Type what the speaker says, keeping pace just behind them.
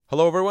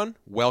Hello, everyone.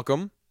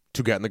 Welcome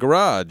to Get in the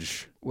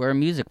Garage. We're a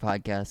music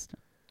podcast.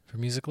 For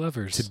music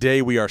lovers.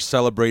 Today we are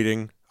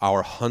celebrating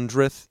our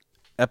 100th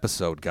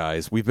episode,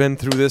 guys. We've been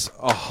through this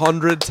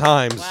 100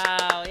 times.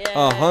 Wow, yeah.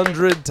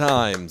 100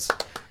 times.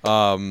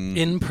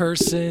 In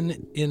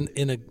person,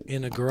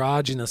 in a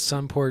garage, in a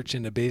sun porch,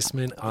 in a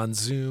basement, on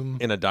Zoom,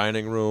 In a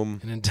dining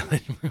room. in a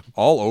dining room.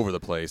 All over the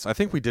place. I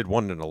think we did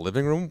one in a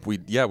living room. We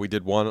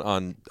did one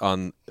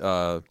on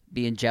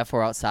Me and Jeff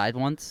were outside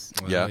once.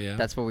 Yeah. Oh, yeah.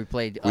 That's where we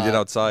played. We did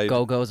outside.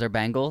 Go-Go's or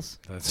Bengals.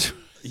 That's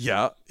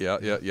Yeah.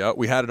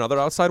 We had another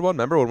outside one.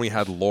 Remember when we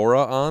had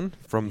Laura on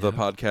from the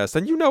podcast?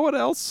 And you know what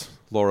else?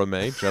 Laura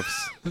May,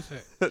 Jeff's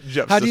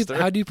sister.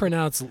 how do you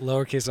pronounce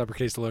lowercase,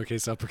 uppercase,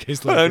 lowercase, uppercase,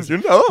 And lowercase? you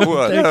know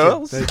what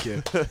else? Thank you.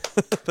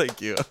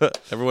 Thank you.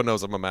 Everyone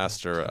knows I'm a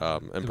master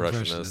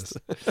impressionist.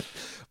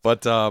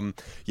 But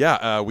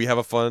we have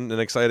a fun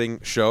and exciting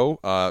show.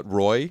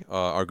 Roy,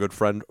 our good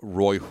friend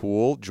Roy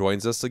Hool,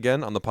 joins us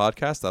again on the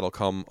podcast. That'll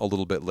come a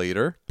little bit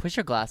later. Push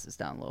your glasses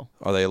down low.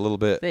 Are they a little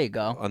bit There you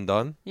go.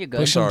 undone? You're good.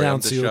 Push them Sorry, down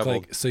I'm so you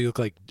disheveled. look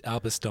like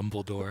Albus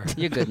Dumbledore.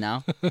 You're good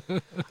now.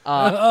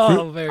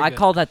 Very I good.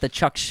 call that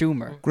the Chuck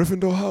Schumer.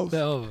 Gryffindor House.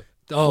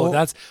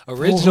 That's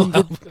original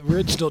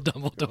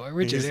Dumbledore.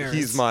 Richard Harris.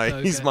 He's my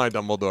Okay.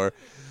 Dumbledore.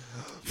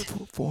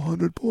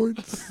 400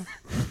 points.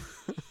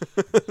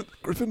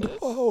 Gryffindor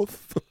House.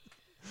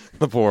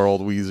 The poor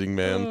old wheezing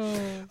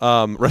man.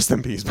 Rest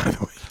in peace, by the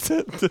way,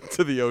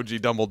 to the OG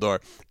Dumbledore.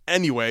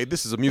 Anyway,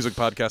 this is a music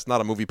podcast,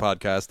 not a movie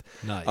podcast.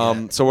 Not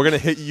yet. So we're gonna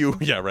hit you.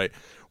 Yeah, right.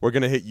 We're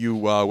gonna hit you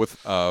with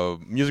a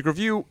music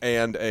review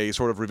and a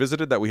sort of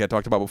revisited that we had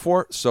talked about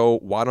before. So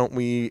why don't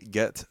we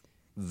get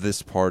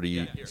this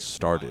party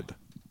started?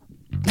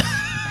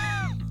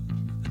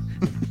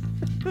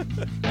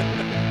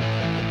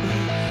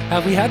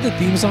 Have we had the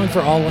theme song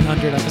for all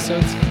 100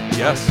 episodes?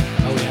 Yes.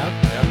 Oh, we have?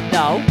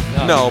 No.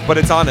 No, but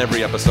it's on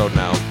every episode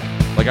now.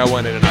 Like I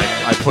went in and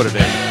I put it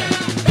in.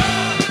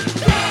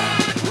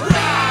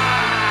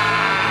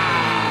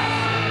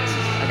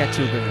 I got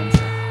two good ones.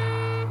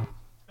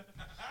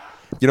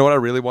 You know what I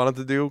really wanted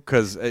to do?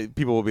 Because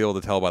people will be able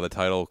to tell by the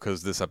title,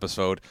 because this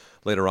episode,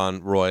 later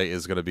on, Roy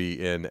is going to be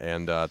in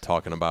and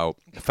talking about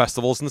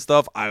festivals and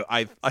stuff.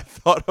 I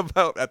thought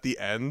about at the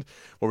end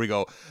where we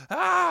go,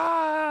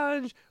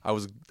 I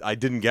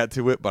didn't get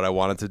to it, but I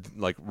wanted to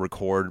like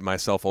record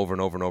myself over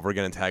and over and over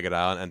again and tag it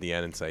out at the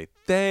end and say,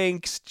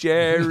 thanks,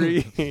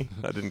 Jerry.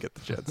 I didn't get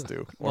the chance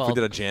to. Or if we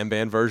did a jam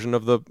band version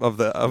of the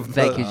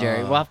Thank you,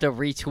 Jerry. We'll have to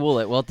retool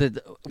it. We'll have to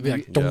Be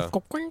like,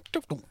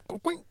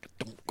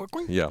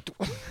 Yeah.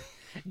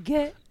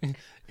 get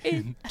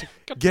in.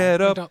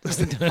 Get up.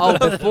 Oh,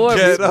 before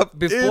Get up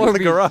before in the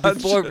garage.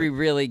 before we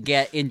really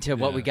get into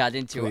what we Yeah, got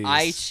into, please.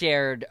 I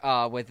shared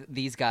with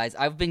these guys.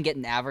 I've been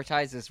getting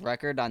advertised this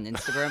record on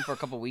Instagram for a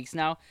couple weeks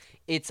now.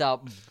 It's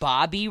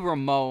Bobby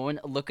Ramone.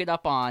 Look it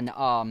up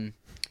on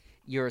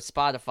your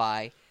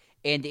Spotify,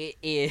 and it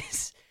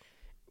is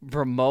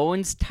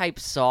Ramones type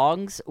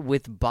songs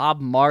with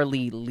Bob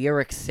Marley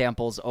lyric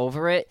samples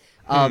over it.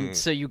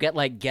 So you get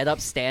like "Get Up,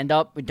 Stand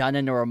Up" done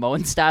in a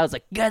Ramones style. It's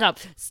like "Get up,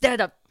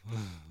 stand up."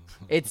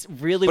 It's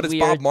really But it's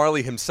weird. Bob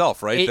Marley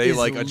himself, right? It They is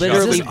like Is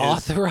literally this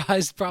adjusted his...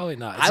 authorized? Probably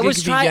not. It's I gonna was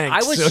be trying- I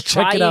yanked, was so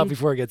check it out trying-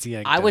 before it gets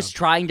yanked. I was down.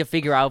 trying to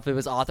figure out if it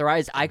was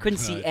authorized. I couldn't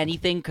see Right.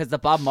 anything because the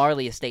Bob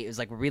Marley estate is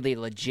like really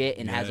legit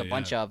and has a Yeah,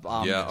 bunch of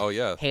Yeah, oh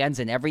yeah. hands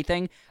and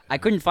everything. I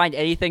couldn't find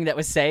anything that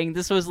was saying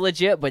this was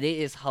legit, but it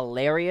is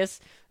hilarious.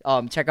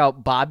 Check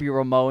out Bobby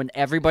Ramone.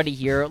 Everybody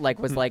here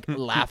was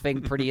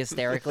laughing pretty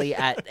hysterically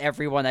at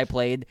everyone I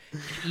played.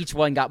 Each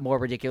one got more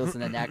ridiculous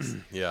than the next.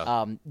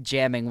 Yeah.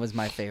 Jamming was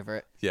my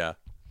favorite. Yeah.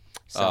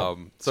 So,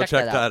 check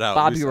that out.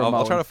 Bobby I'll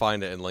Ramone. try to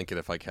find it and link it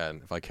if I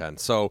can.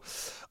 So,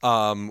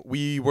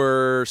 we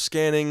were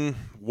scanning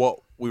what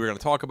we were going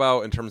to talk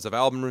about in terms of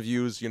album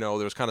reviews. You know,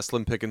 there was kind of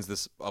slim pickings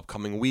this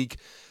upcoming week.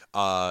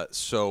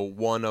 So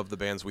one of the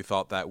bands we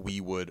thought that we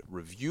would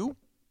review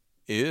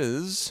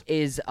is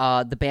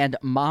the band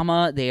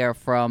Mama. They are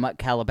from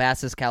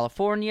Calabasas,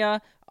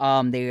 California.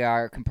 They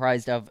are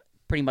comprised of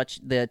pretty much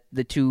the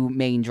two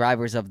main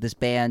drivers of this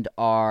band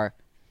are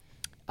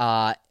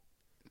oh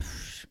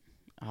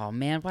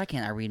man, why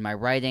can't I read my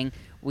writing?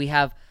 We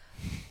have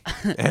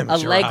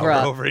Amateur Allegra,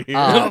 hour over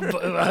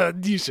here.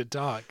 You should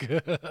talk, We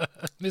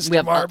Mr.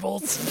 have-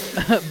 Marbles.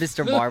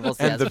 Mr. Marbles.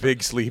 and Yes. the Big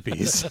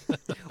Sleepies.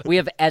 We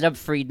have Adam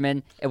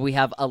Friedman and we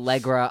have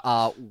Allegra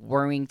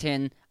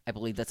Warrington. I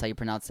believe that's how you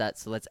pronounce that.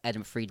 So that's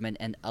Adam Friedman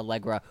and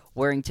Allegra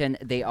Warrington.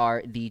 They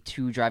are the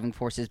two driving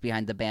forces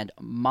behind the band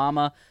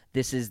Mama.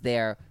 This is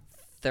their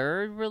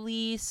third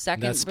release,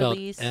 second That's spelled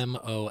release.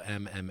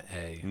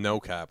 MOMMA. No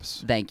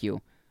caps. Thank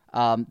you.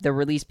 The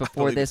release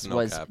before believe this it's no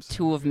was caps.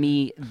 Two of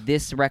Me.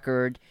 This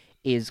record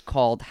is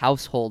called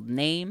Household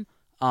Name.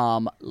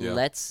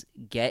 Let's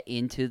get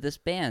into this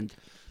band.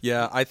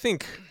 Yeah, I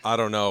think I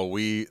don't know.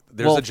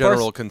 There's a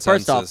general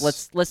consensus.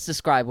 First off, let's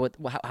describe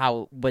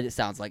what it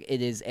sounds like.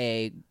 It is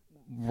a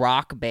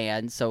rock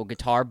band, so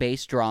guitar,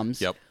 bass,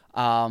 drums. Yep.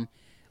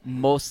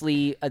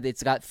 Mostly,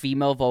 it's got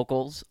female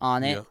vocals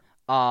on it. Yeah.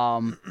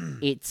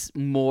 It's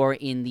more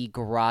in the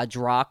garage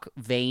rock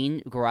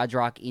vein, garage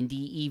rock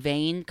indie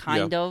vein,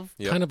 kind of.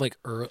 Yep. Kind of like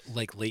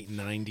late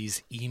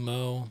 90s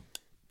emo.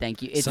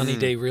 Thank you. It's Sunny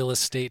Day Real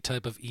Estate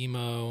type of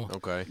emo.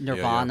 Okay.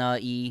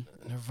 Nirvana-y.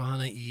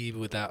 Nirvana-y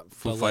with that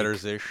Foo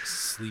Fighters-ish.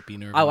 Sleepy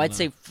Nirvana. Oh, I'd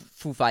say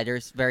Foo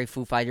Fighters, very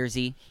Foo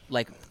Fighters-y,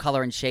 like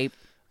color and shape.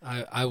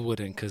 I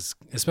wouldn't, because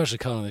especially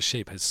Color and the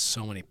Shape has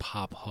so many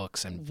pop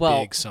hooks and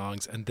Well, big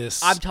songs, and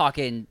this I'm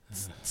talking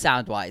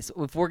sound-wise.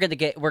 If we're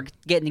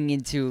getting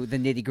into the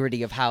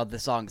nitty-gritty of how the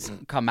songs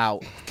come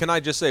out. Can I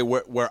just say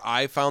where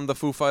I found the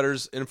Foo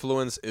Fighters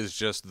influence is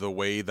just the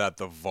way that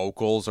the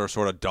vocals are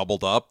sort of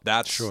doubled up.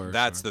 That's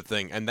the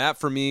thing, and that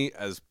for me,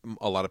 as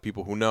a lot of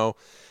people who know,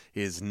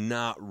 is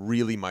not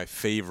really my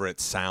favorite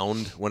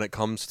sound when it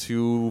comes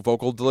to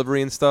vocal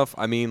delivery and stuff.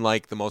 I mean,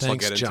 like the most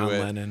Thanks, I'll get into John it.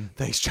 Lennon.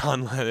 Thanks,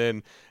 John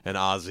Lennon and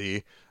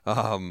Ozzy.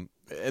 And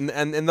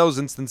in those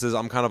instances,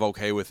 I'm kind of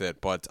okay with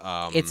it. But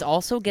It's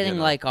also getting you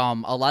know. like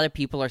a lot of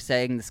people are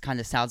saying this kind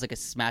of sounds like a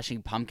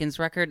Smashing Pumpkins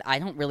record. I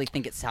don't really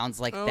think it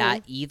sounds like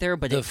that either.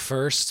 But the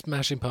first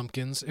Smashing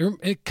Pumpkins,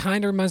 it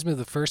kind of reminds me of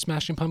the first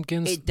Smashing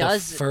Pumpkins. It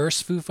does. The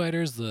first Foo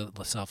Fighters, the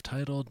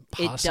self-titled.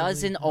 it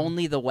does in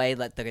only the way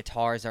that the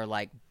guitars are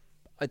like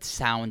a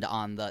sound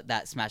on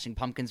that Smashing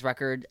Pumpkins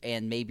record,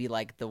 and maybe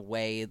like the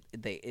way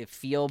they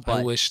feel. But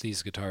I wish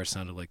these guitars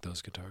sounded like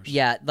those guitars.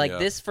 yeah, like Yeah.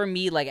 this for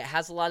me, like it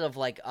has a lot of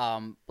like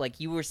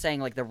you were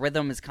saying, like the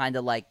rhythm is kind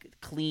of like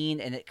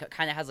clean, and it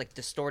kind of has like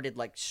distorted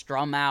like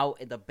strum out,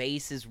 and the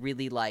bass is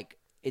really like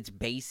it's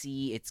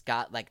bassy. It's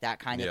got like that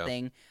kind of Yeah.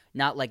 thing.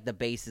 Not like the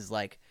bass is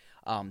like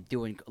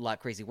doing a lot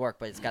of crazy work,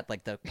 but it's got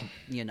like the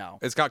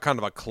It's got kind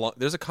of a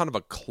there's a kind of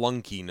a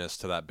clunkiness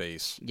to that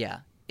bass.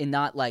 yeah, and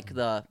not like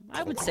I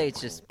would say it's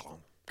just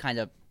kind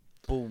of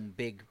boom,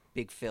 big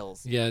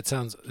fills. Yeah, it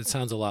sounds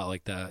a lot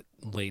like that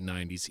late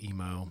 90s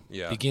emo.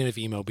 Yeah. Beginning of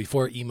emo,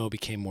 before emo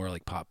became more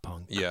like pop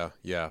punk. Yeah,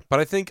 yeah.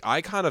 But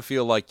I kind of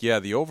feel like,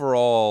 the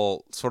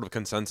overall sort of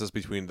consensus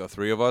between the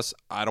three of us,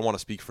 I don't want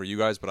to speak for you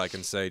guys, but I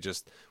can say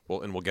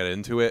and we'll get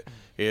into it,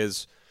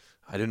 is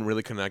I didn't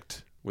really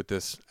connect with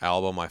this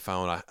album. I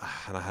found I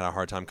had a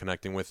hard time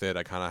connecting with it.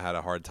 I kind of had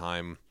a hard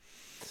time,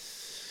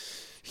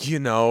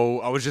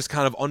 I was just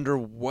kind of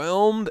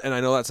underwhelmed, and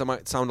I know that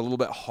might sound a little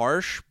bit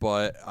harsh,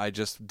 but I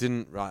just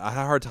didn't, I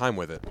had a hard time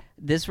with it.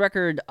 This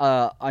record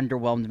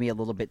underwhelmed me a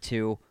little bit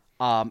too.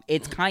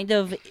 It's kind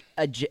of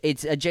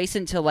it's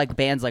adjacent to like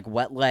bands like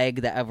Wet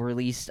Leg that have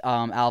released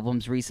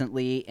albums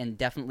recently, and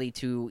definitely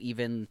to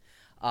even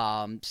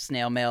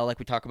Snail Mail, like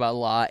we talk about a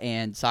lot,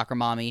 and Soccer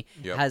Mommy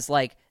Yep. has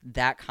like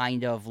that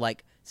kind of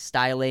like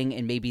styling,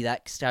 and maybe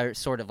that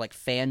sort of like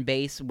fan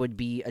base would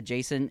be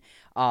adjacent.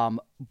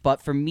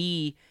 But for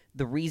me,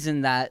 the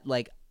reason that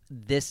like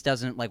this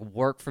doesn't like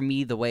work for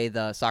me the way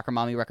the Soccer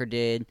Mommy record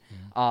did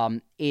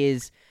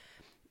is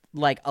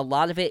like a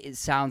lot of it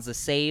sounds the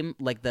same.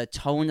 Like the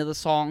tone of the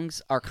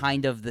songs are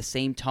kind of the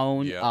same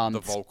tone. Yeah, the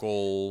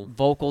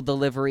vocal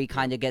delivery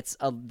kind of gets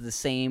the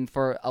same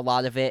for a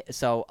lot of it.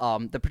 So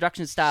the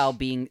production style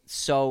being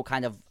so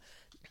kind of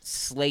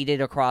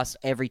slated across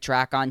every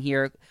track on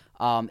here,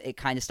 it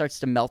kind of starts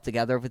to melt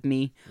together with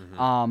me.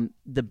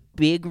 The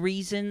big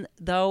reason,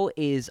 though,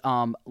 is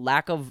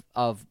lack of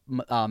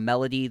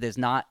melody. There's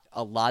not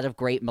a lot of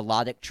great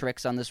melodic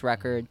tricks on this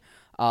record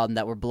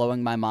that were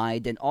blowing my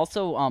mind. And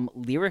also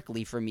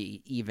lyrically for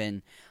me,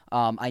 even.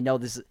 I know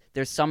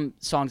there's some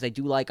songs I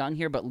do like on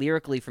here, but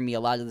lyrically for me, a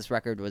lot of this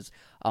record was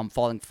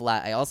falling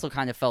flat. I also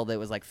kind of felt that it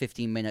was like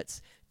 15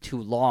 minutes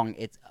too long.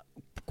 It's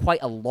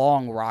quite a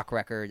long rock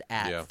record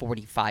at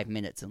 45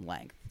 minutes in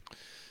length.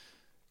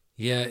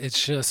 Yeah,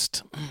 it's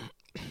just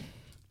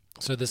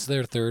so this is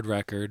their third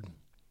record.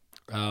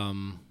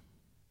 I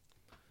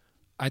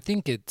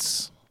think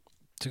it's,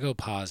 to go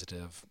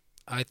positive,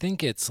 I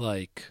think it's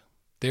like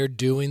they're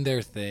doing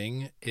their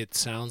thing. It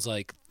sounds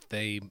like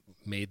they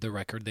made the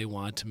record they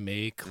want to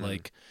make.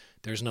 Like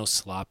there's no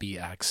sloppy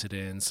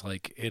accidents.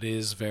 Like it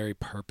is very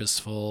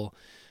purposeful.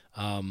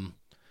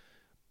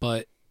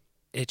 But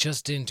it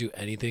just didn't do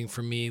anything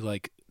for me.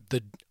 Like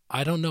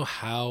I don't know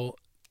how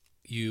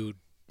you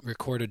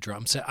record a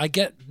drum set. I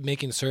get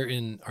making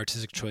certain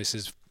artistic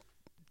choices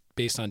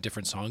based on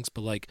different songs,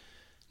 but like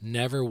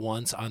never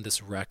once on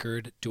this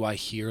record do I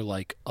hear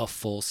like a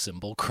full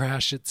cymbal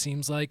crash. It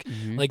seems like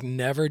like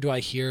never do I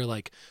hear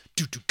like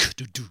do do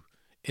do do.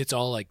 It's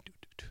all like do,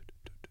 do,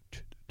 do, do,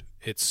 do.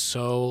 It's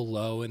so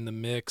low in the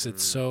mix.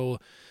 It's so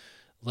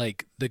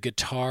like the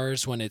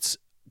guitars when it's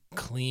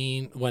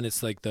clean, when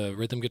it's like the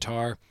rhythm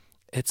guitar,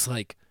 it's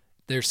like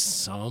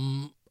there's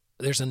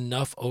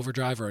enough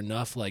overdrive or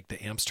enough like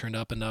the amps turned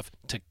up enough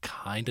to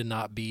kind of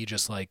not be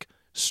just like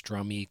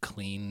strummy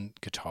clean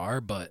guitar,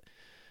 but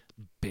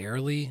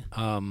barely.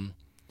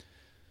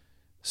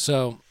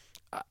 So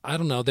I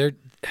don't know, they're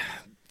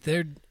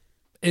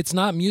it's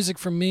not music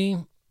for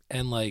me,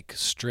 And like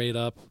straight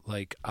up,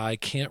 like I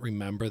can't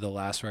remember the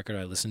last record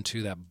I listened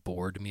to that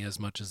bored me as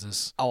much as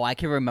this. Oh, I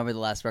can remember the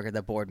last record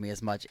that bored me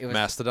as much. It was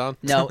Mastodon?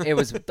 No, it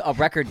was a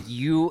record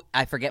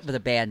I forget the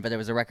band, but it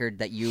was a record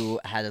that you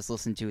had us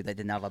listen to that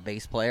didn't have a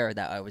bass player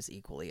that I was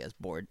equally as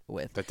bored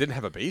with. That didn't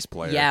have a bass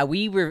player. Yeah,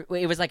 we were.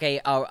 It was like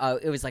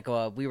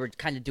we were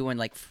kind of doing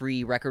like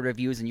free record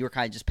reviews, and you were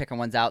kind of just picking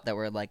ones out that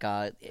were like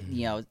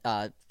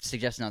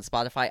suggested on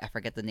Spotify. I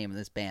forget the name of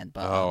this band,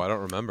 but I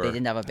don't remember. they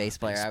didn't have a bass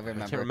player. I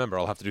remember. I can't remember.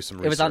 I'll have to do some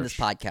research. It was on this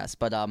podcast,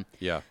 but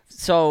Yeah.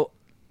 So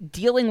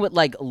dealing with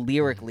like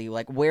lyrically,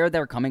 like where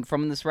they're coming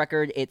from in this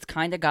record, it's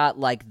kind of got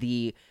like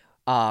the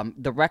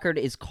record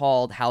is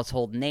called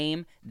Household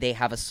Name. They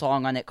have a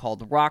song on it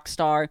called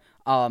Rockstar.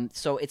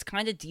 So it's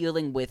kind of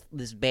dealing with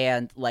this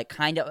band, like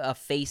kind of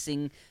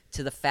facing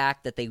to the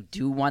fact that they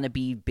do want to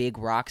be big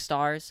rock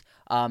stars,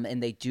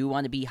 and they do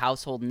want to be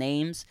household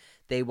names.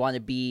 They want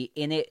to be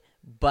in it.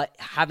 But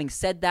having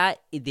said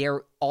that,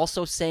 they're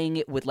also saying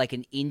it with like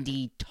an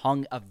indie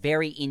tongue, a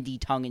very indie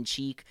tongue in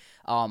cheek.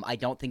 I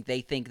don't think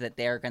they think that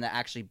they're going to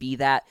actually be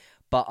that.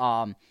 But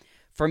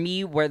for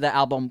me, where the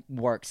album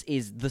works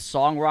is the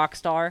song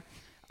Rockstar.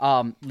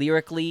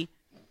 Lyrically,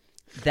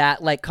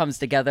 that like comes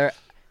together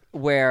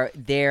where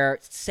they're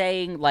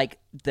saying like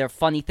their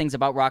funny things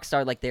about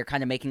Rockstar, like they're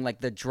kind of making like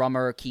the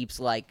drummer keeps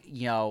like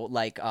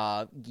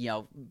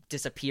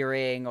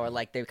disappearing, or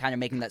like they're kind of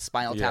making that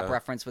Spinal Tap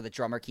reference where the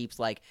drummer keeps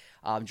like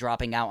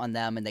dropping out on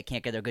them and they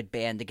can't get a good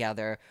band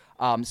together.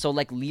 So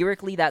like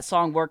lyrically that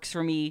song works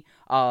for me.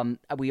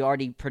 We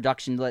already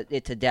productioned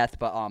it to death,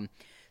 but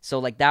so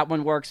like that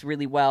one works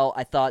really well.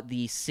 I thought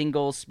the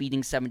single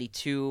Speeding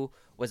 72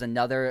 was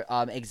another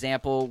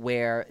example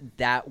where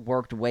that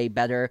worked way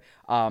better.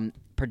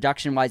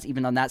 Production-wise,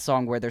 even on that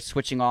song where they're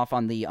switching off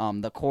on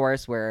the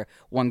chorus where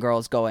one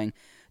girl's going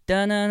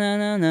da na na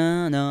na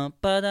na na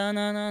ba da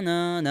na na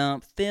na na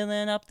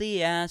filling up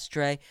the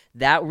ashtray.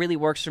 That really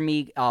works for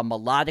me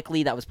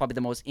melodically. That was probably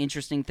the most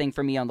interesting thing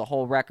for me on the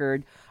whole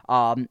record.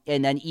 And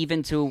then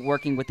even to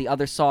working with the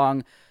other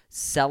song,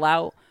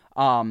 Sellout,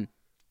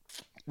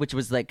 which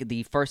was like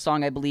the first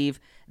song, I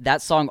believe.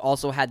 That song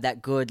also had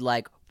that good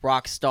like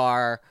rock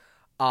star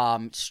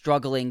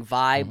struggling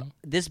vibe. Mm-hmm.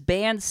 This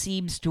band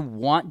seems to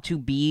want to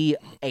be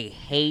a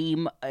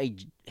Haim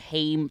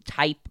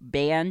type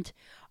band.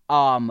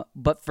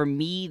 But for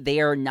me, they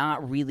are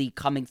not really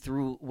coming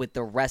through with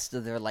the rest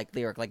of their like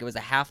lyric. Like it was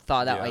a half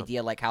thought out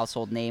idea, like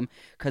Household Name.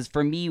 Because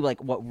for me,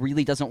 like what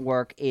really doesn't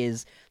work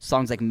is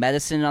songs like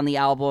Medicine on the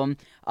album.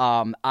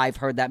 I've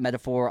heard that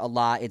metaphor a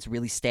lot. It's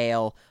really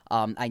stale.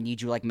 I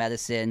Need You Like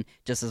Medicine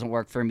just doesn't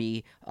work for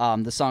me.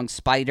 The song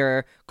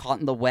Spider, Caught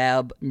in the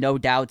Web, No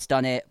Doubt's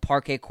done it.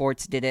 Parquet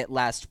Courts did it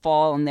last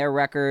fall on their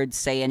record.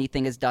 Say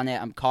Anything has done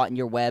it. I'm Caught in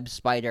Your Web,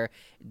 Spider.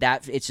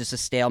 That it's just a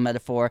stale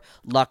metaphor.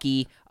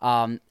 Lucky,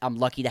 I'm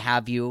lucky to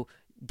have you.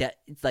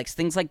 Like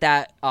things like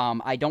that.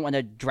 I don't want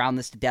to drown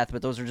this to death,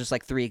 but those are just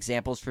like three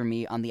examples for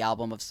me on the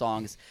album of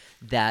songs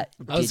that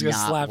I was going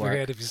gonna to slap work. your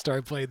hand if you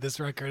started playing this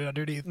record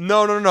underneath.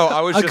 No.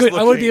 I was just I wouldn't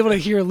be looking. able to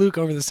hear Luke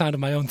over the sound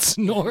of my own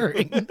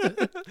snoring.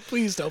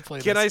 Please don't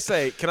play Can this.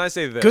 I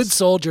say this? Good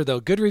Soldier though,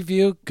 good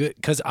review, good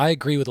because I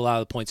agree with a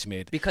lot of the points you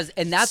made.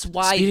 And that's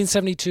why Speeding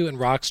 72 and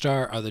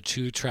Rockstar are the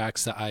two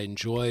tracks that I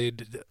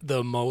enjoyed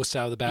the most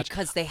out of the batch.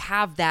 because they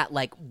have that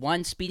like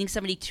one. Speeding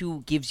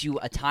 72 gives you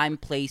a time,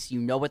 place, you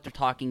know what they're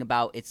talking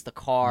about. It's the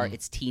car,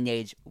 it's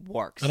teenage,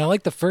 works. And I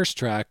like the first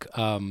track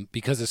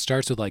because it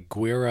starts with like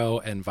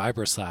Guiro and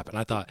Vibroslap, and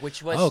I thought,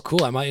 Which was- oh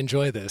cool, I might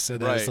enjoy this. And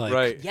then it's like,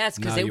 right. Yes,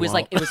 because No, it you was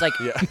won't.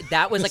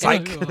 that was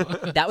like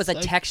that was a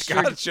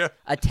textured Gotcha.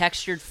 a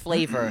textured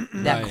flavor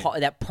that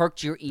Right. that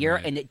perked your ear,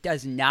 Right. and it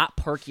does not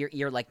perk your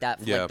ear like that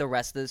for Yeah. like the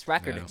rest of this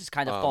record. Yeah. It just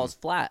kind of falls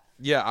flat.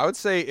 Yeah, I would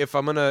say if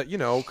I'm gonna,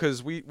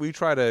 because we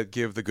try to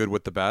give the good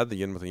with the bad, the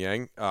yin with the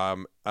yang.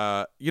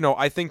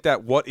 I think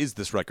that what is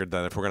this record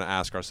then? If we're gonna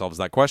ask ourselves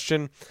that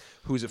question,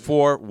 who's it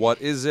for?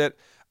 What is it?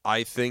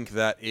 I think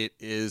that it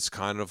is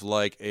kind of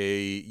like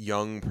a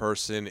young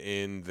person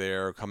in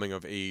their coming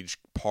of age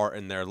part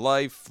in their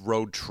life,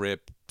 road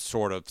trip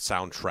sort of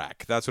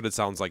soundtrack. That's what it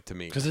sounds like to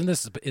me. Because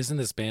isn't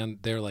this band?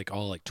 They're like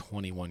all like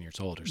 21 years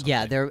old or something.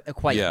 Yeah, they're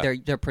quite. Yeah.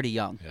 They're pretty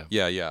young.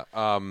 Yeah.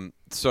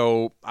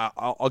 So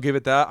I'll give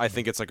it that. I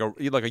think it's like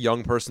a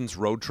young person's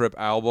road trip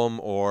album,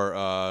 or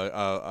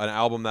an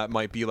album that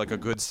might be like a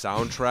good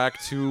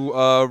soundtrack to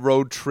a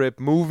road trip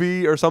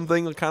movie or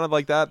something, kind of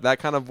like that. That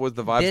kind of was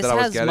the vibes This that I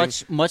was has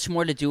getting. much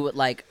more to do with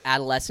like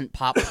adolescent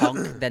pop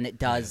punk than it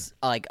does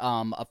like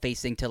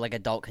facing to like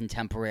adult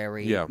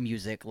contemporary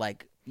music,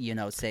 like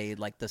say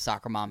like the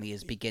Soccer Mommy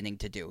is beginning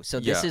to do. So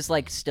this Yeah. is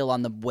like still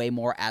on the way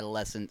more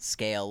adolescent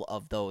scale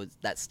of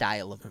that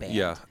style of band.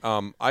 Yeah.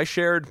 I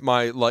shared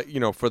my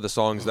for the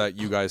songs that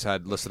you guys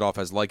had listed off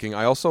as liking.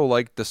 I also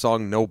liked the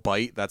song No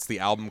Bite. That's the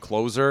album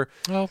closer.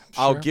 Oh,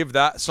 I'll sure. give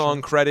that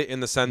song credit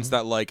in the sense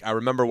that like I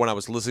remember when I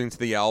was listening to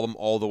the album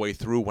all the way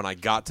through, when I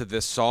got to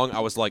this song, I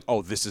was like,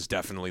 oh, this is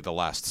definitely the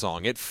last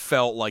song. It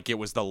felt like it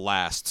was the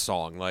last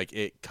song. Like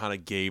it kind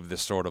of gave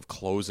this sort of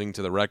closing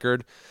to the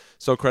record.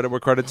 So credit where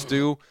credit's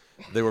due.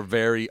 They were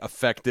very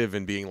effective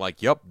in being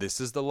like, "Yep, this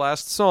is the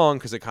last song,"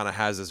 because it kind of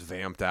has this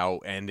vamped out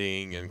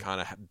ending and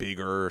kind of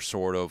bigger,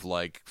 sort of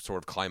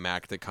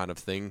climactic kind of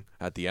thing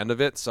at the end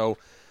of it. So,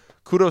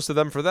 kudos to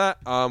them for that.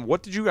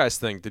 What did you guys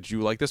think? Did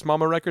you like this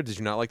Mama record? Did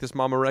you not like this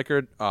Mama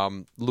record?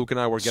 Luke and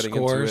I were getting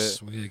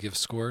Scores. into We gotta give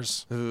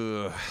scores. it.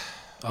 Ugh.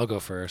 I'll go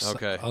first.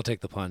 Okay. I'll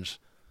take the plunge.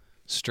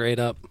 Straight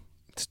up,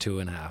 it's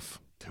 2.5.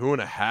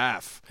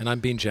 2.5. And I'm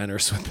being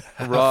generous with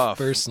that. Rough.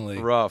 Personally.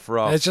 Rough.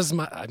 It's just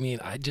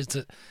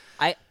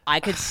I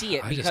could see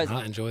it I because just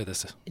not enjoy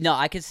this. no,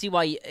 I could see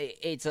why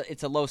it's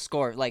a low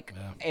score. Like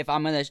if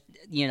I'm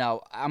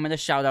gonna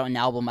shout out an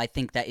album I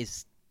think that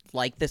is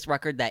like this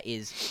record that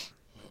is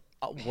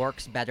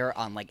works better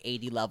on like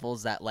 80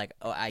 levels that like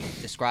I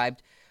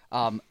described.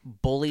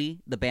 Bully,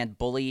 the band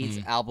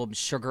Bully's album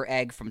Sugar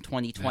Egg from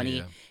 2020.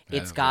 Yeah.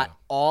 It's got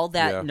all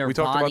that We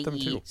talked about them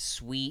Nirvana-y too.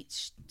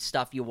 sweet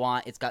stuff you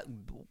want. It's got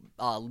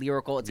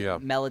lyrical, it's Yeah.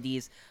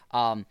 melodies.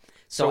 So-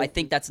 So I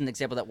think that's an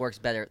example that works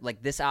better.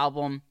 Like this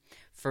album,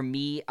 for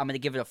me, I'm gonna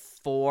give it a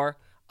 4.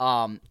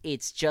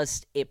 It's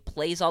just it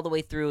plays all the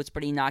way through. It's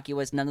pretty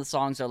innocuous. None of the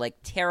songs are like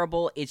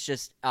terrible. It's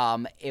just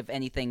if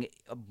anything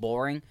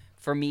boring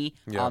for me.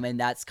 Yeah. And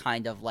that's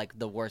kind of like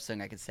the worst thing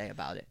I could say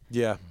about it.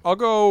 Yeah, I'll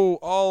go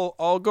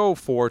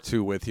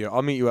 4-2 with you.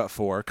 I'll meet you at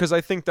 4 because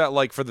I think that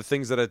like for the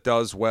things that it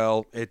does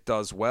well, it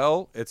does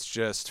well. It's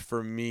just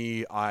for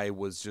me, I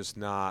was just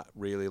not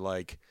really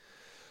like,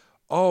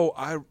 oh,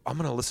 I'm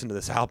gonna listen to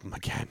this album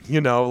again.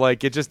 You know,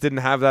 like it just didn't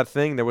have that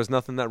thing. There was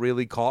nothing that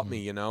really caught me.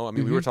 You know, I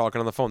mean, we were talking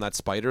on the phone. That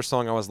spider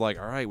song, I was like,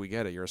 all right, we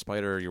get it. You're a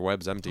spider. Your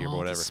web's empty or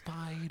whatever.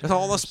 It's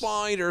all the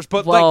spiders,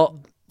 but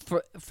Well,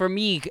 like. for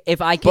me,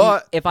 if I can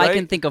But, I right?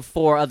 can think of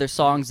 4 other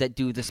songs that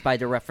do the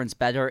spider reference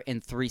better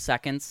in 3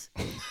 seconds,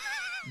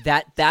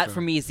 that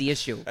for me is the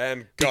issue.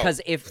 And go.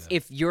 Because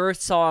if your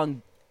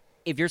song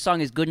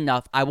is good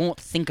enough, I won't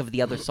think of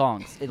the other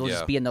songs. It'll Yeah.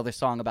 just be another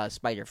song about a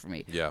spider for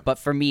me. Yeah. But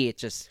for me, it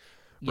just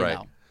you Right.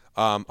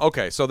 know.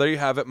 Okay, so there you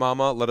have it,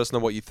 Mama. Let us know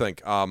what you think.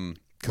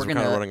 Because we're kind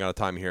of gonna- running out of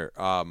time here.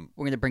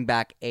 We're gonna bring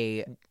back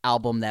a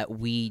album that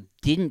we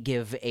didn't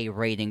give a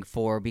rating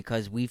for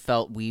because we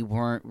felt we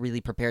weren't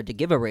really prepared to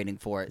give a rating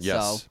for it.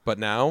 Yes, So, but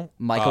now,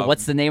 Michael,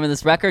 what's the name of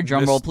this record?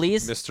 Drum roll,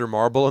 please. Mr.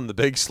 Marble and the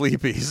Big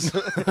Sleepies.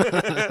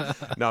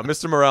 No,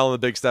 Mr. Morale and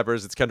the Big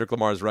Steppers. It's Kendrick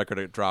Lamar's record.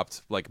 It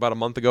dropped like about a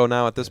month ago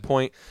now at this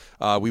point.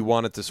 We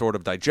wanted to sort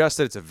of digest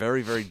it. It's a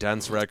very, very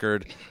dense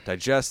record.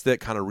 Digest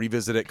it, kind of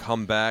revisit it,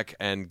 come back,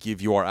 and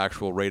give you our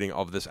actual rating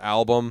of this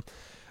album.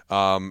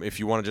 If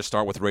you want to just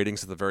start with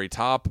ratings at the very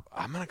top,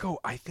 I'm gonna go.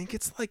 I think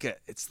it's like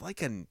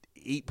an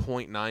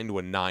 8.9 to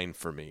a 9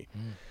 for me.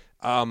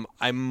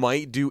 I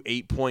might do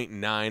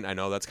 8.9. I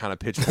know that's kind of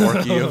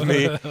pitchforky of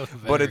me,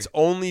 but it's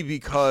only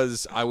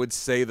because I would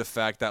say the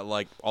fact that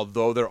like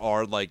although there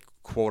are like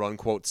quote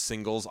unquote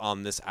singles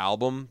on this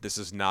album, this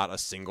is not a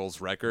singles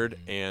record,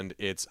 and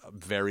it's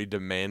very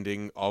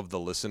demanding of the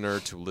listener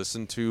to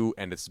listen to,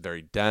 and it's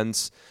very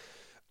dense.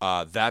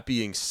 That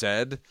being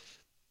said,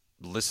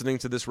 listening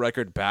to this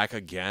record back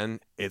again,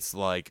 it's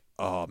like,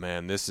 oh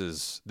man, this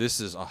is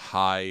a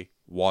high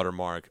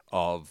watermark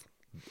of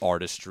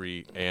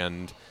artistry.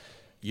 And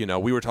you know,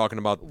 we were talking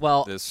about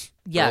this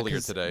earlier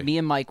 'cause today. me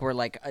and Mike were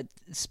like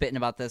spitting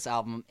about this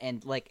album,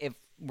 and like if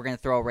we're gonna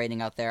throw a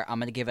rating out there, I'm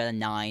gonna give it a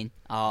 9.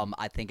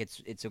 I think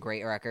it's a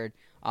great record.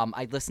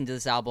 I listened to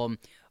this album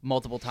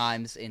multiple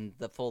times in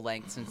the full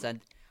length since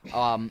then.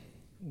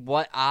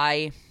 What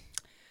I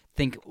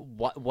think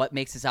what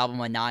makes this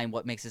album a 9,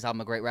 what makes this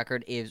album a great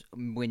record is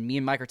when me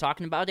and Mike are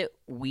talking about it,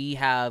 we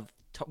have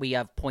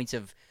points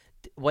of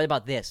what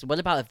about this? What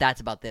about if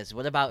that's about this?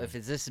 What about if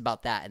this is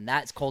about that? And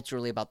that's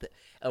culturally about the.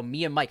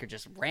 Me and Mike are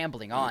just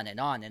rambling on and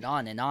on and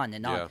on and on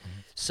and on. Yeah.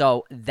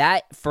 So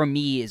that for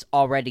me is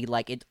already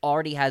like it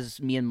already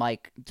has me and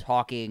Mike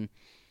talking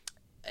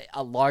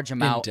a large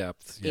amount In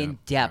depth,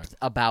 in-depth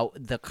about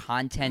the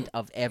content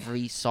of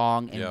every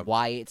song and Yeah.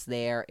 why it's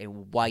there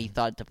and why you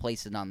thought to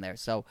place it on there.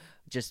 So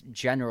just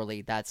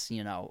generally, that's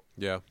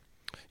Yeah.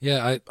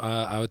 Yeah,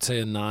 I would say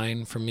a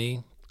 9 for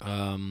me.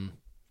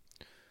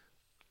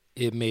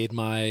 It made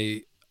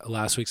my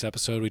last week's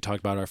episode. We talked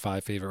about our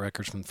 5 favorite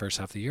records from the first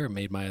half of the year. It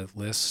made my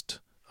list,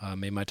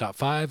 made my top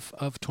 5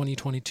 of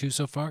 2022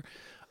 so far.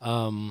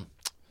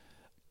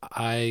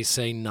 I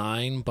say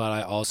 9, but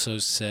I also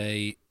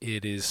say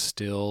it is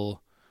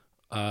still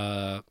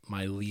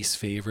my least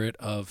favorite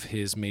of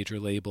his major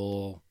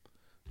label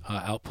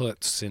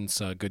output since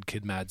Good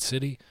Kid, Mad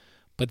City.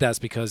 But that's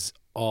because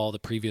all the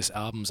previous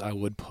albums I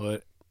would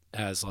put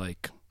as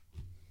like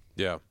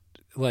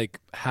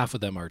half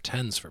of them are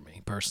 10s for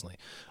me personally.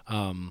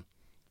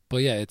 But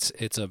yeah,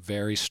 it's a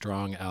very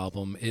strong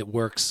album. It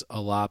works a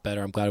lot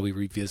better. I'm glad we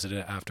revisited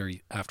it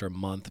after a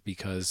month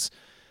because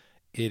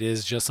it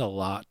is just a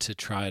lot to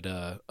try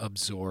to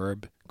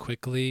absorb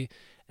quickly.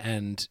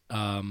 And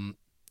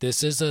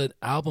this is an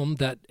album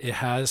that it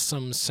has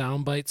some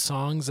soundbite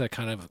songs that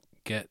kind of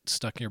get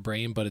stuck in your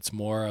brain, but it's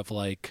more of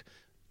like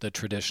the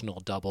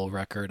traditional double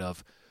record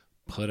of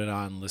put it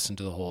on, listen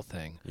to the whole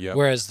thing. Yep.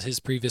 Whereas his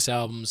previous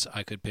albums,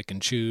 I could pick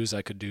and choose,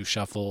 I could do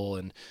shuffle,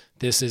 and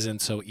this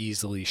isn't so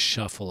easily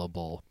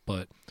shuffleable.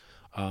 But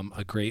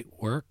a great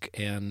work,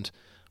 and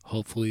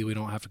hopefully we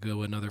don't have to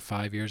go another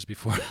 5 years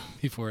before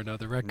before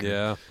another record.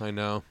 Yeah, I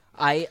know.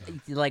 I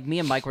like me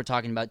and Mike were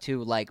talking about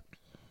too, like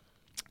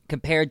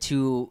compared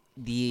to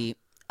the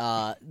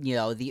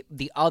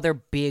the other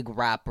big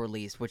rap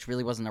release, which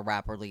really wasn't a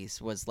rap release,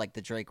 was like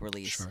the Drake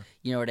release. Sure.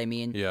 You know what I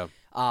mean? Yeah.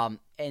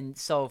 And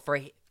so for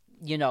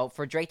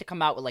Drake to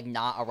come out with like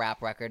not a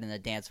rap record and a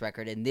dance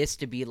record, and this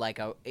to be like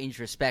a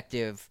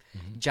introspective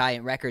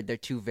giant record, they're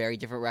two very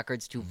different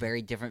records, two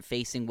very different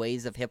facing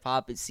ways of hip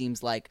hop. It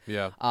seems like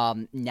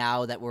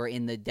now that we're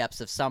in the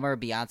depths of summer,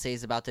 Beyonce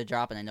is about to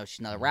drop, and I know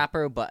she's not a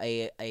rapper, but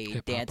a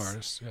Hip-hop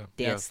artist,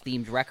 dance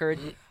themed record.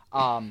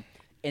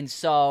 And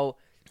so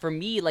for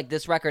me, like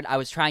this record, I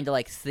was trying to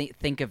like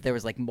think if there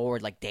was like more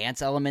like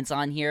dance elements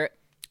on here.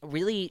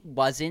 Really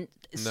wasn't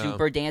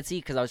super dancey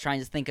because I was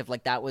trying to think if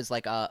like that was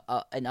like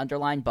an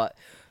underline, but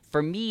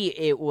for me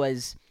it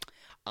was.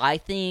 I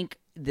think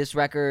this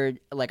record,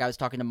 like I was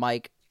talking to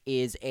Mike,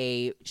 is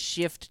a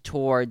shift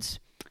towards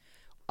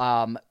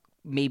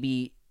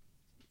maybe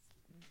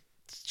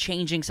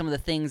changing some of the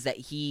things that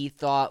he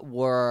thought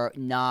were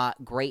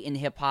not great in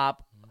hip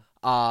hop,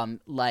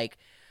 like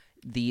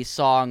the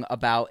song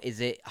about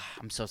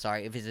I'm so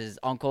sorry if it's his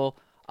uncle.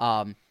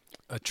 A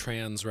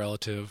trans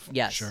relative.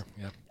 Yes. Sure.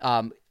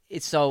 Yeah.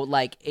 It's so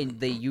like in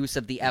the use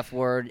of the F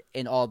word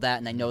and all that,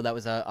 and I know that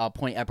was a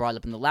point I brought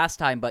up in the last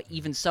time, but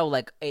even so,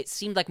 like it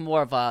seemed like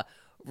more of a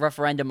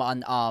referendum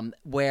on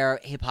where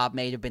hip hop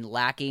may have been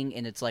lacking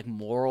in its like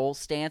moral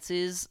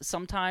stances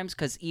sometimes,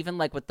 because even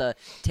like with the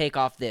take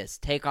off this,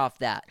 take off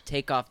that,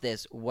 take off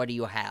this, what do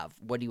you have?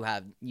 What do you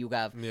have? You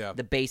have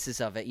the basis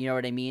of it. You know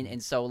what I mean?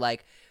 And so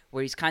like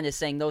where he's kind of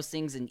saying those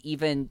things, and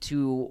even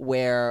to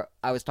where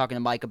I was talking to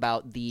Mike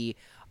about the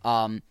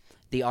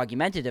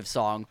argumentative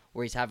song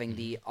where he's having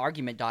the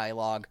argument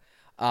dialogue.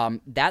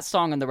 That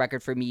song on the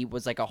record for me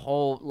was like a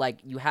whole, like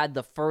you had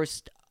the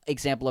first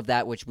example of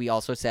that, which we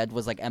also said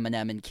was like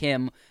Eminem and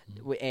Kim.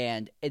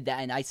 And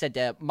I said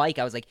to Mike,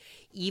 I was like,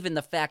 even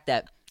the fact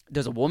that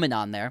there's a woman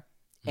on there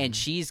and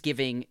she's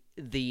giving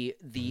the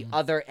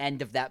other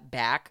end of that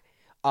back,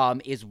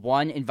 is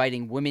one,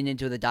 inviting women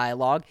into the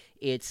dialogue.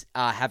 It's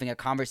having a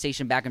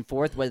conversation back and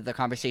forth, whether the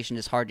conversation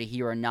is hard to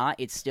hear or not.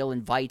 It still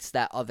invites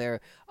that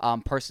other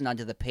person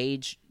onto the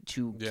page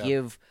to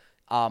give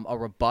a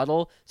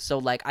rebuttal. So,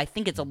 like, I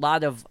think it's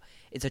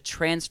a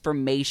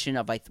transformation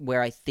of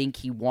where I think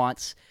he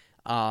wants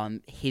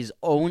his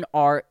own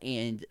art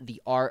and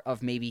the art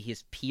of maybe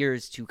his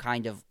peers to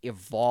kind of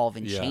evolve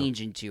and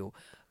change into.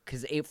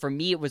 Because for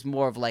me, it was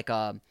more of like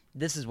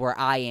this is where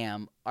I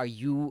am. Are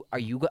you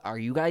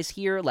guys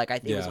here? Like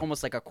it was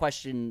almost like a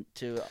question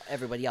to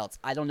everybody else.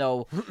 I don't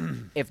know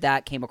if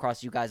that came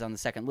across you guys on the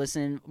second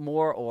listen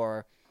more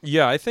or.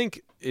 Yeah, I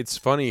think it's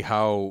funny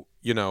how,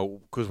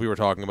 because we were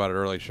talking about it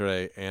earlier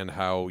today, and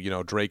how,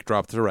 Drake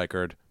dropped the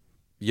record.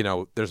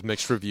 There's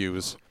mixed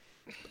reviews.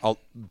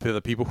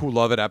 The people who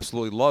love it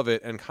absolutely love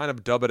it and kind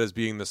of dub it as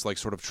being this like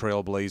sort of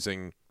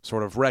trailblazing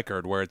sort of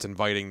record where it's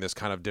inviting this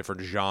kind of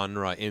different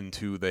genre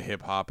into the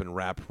hip hop and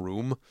rap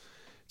room.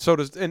 So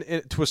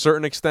to a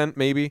certain extent,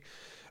 maybe,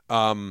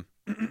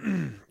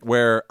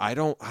 where I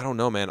don't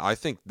know, man. I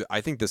think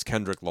this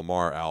Kendrick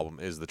Lamar album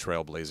is the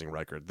trailblazing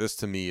record. This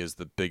to me is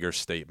the bigger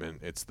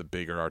statement. It's the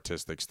bigger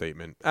artistic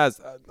statement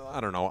as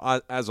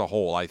as a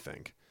whole. I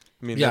think.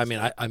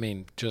 I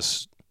mean,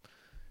 just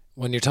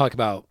when you're talking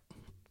about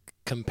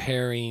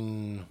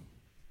comparing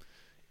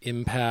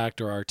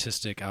impact or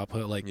artistic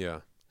output, like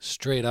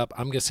straight up,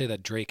 I'm gonna say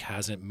that Drake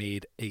hasn't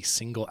made a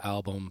single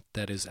album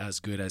that is as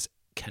good as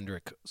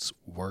Kendrick's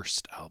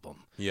worst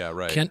album. Yeah,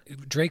 right.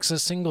 Drake's a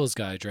singles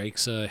guy.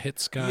 Drake's a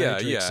hits guy.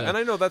 Yeah. And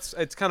I know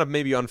it's kind of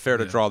maybe unfair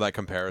to draw that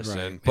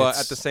comparison, but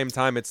at the same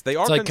time, it's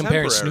like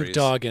comparing Snoop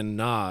Dogg and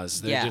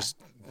Nas. They're just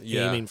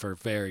aiming for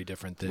very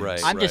different things.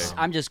 Right.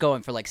 I'm just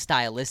going for like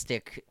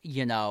stylistic.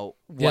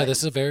 This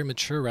is a very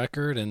mature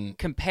record, and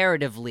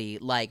comparatively,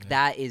 like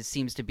that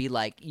seems to be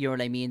like, you know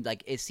what I mean.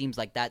 Like it seems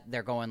like that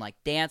they're going like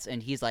dance,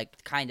 and he's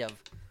like kind of.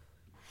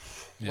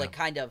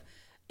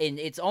 And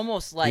it's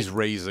almost like he's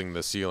raising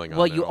the ceiling.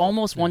 Well, you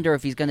almost wonder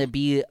if he's going to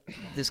be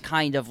this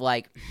kind of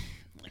like,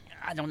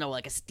 I don't know,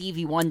 like a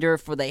Stevie Wonder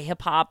for the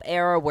hip hop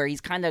era, where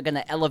he's kind of going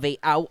to elevate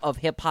out of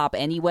hip hop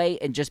anyway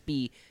and just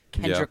be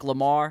Kendrick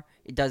Lamar.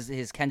 It does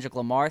his Kendrick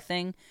Lamar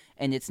thing,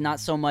 and it's not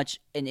so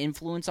much an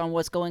influence on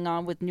what's going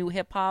on with new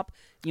hip hop.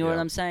 You know what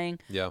I'm saying?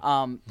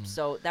 Yeah.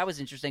 So that was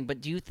interesting.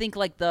 But do you think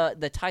like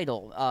the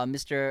title,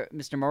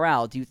 Mr.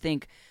 Morale? Do you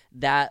think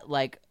that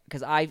like?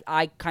 Because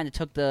I kind of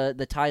took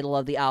the title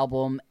of the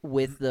album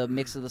with the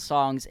mix of the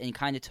songs and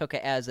kind of took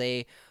it as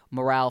a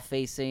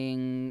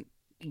morale-facing,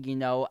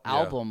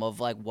 album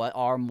of like what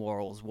are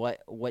morals,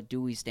 what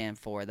do we stand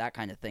for, that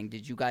kind of thing.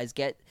 Did you guys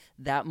get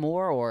that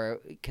more, or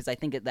because I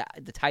think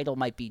that the title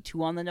might be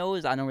too on the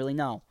nose? I don't really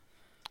know.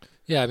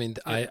 Yeah, I mean,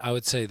 I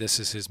would say this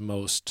is his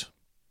most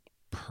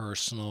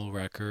personal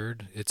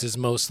record. It's his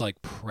most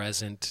like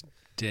present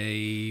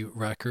day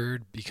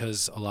record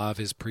because a lot of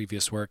his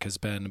previous work has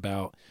been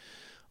about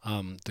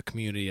the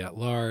community at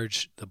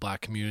large, the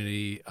Black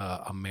community,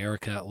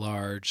 America at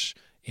large,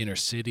 inner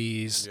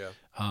cities.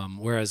 Yeah.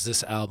 Whereas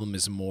this album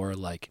is more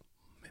like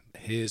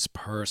his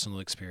personal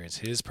experience,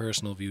 his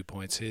personal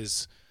viewpoints,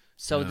 his.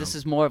 So this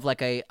is more of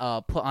like a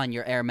put on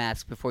your air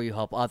mask before you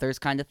help others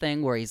kind of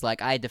thing, where he's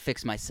like, I had to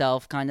fix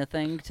myself kind of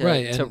thing to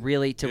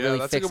really that's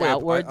a fix good way of-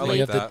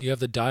 outwardly. I like that. You have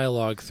the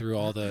dialogue through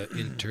all the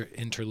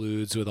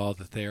interludes with all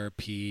the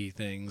therapy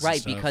things, Right,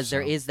 and stuff, because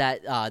there so- is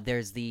that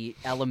there's the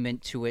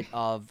element to it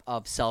of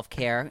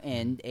self-care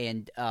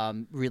and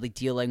really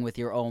dealing with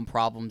your own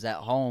problems at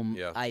home.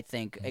 Yeah. I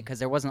think because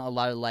there wasn't a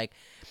lot of like,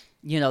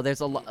 there's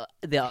a lot.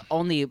 The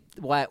only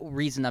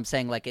reason I'm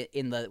saying like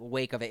in the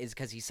wake of it is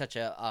because he's such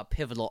a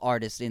pivotal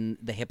artist in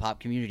the hip hop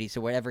community.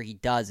 So whatever he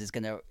does is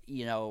gonna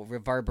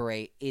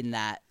reverberate in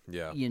that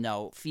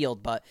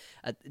field. But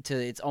to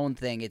its own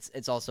thing,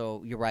 it's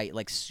also, you're right,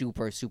 like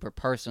super super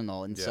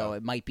personal, and so Yeah.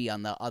 it might be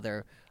on the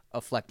other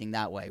affecting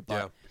that way. But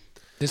Yeah.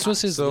 This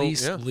was his So,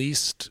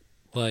 least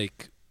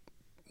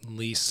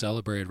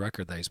celebrated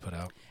record that he's put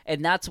out,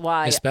 and that's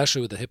why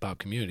especially with the hip hop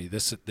community.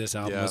 This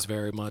album Yeah. was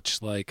very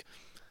much like,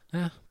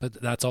 but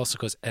that's also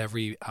because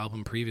every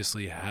album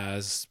previously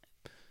has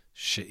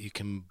shit you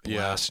can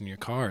blast in your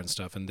car and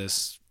stuff, and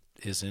this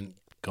isn't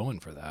going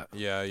for that.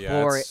 Yeah.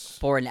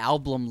 for an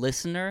album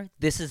listener,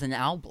 this is an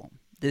album.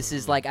 This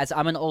is like, as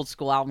I'm an old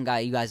school album guy,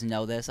 you guys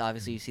know this.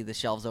 Obviously, you see the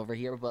shelves over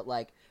here, but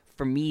like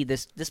for me,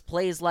 this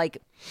plays like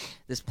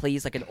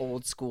an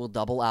old school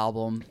double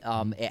album.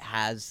 It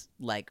has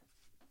like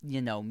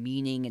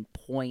meaning and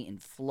point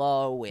and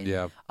flow,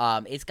 and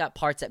it's got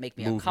parts that make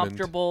me Movement.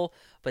 uncomfortable,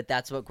 but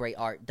that's what great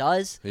art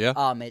does. Yeah.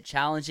 It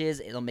challenges.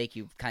 It'll make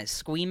you kind of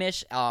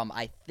squeamish.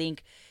 I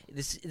think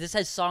this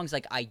has songs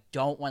like I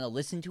don't want to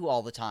listen to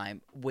all the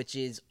time, which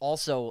is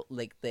also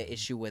like the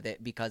issue with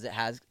it because it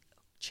has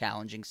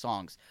challenging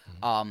songs,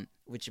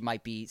 which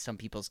might be some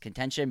people's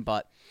contention,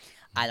 but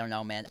I don't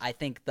know, man. I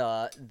think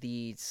the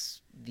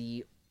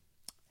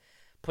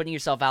putting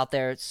yourself out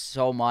there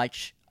so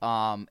much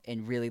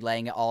and really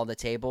laying it all on the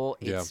table,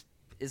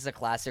 is a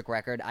classic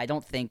record. I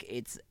don't think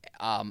it's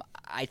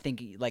I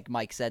think, like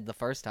Mike said the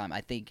first time,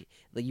 I think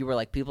that you were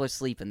like, people are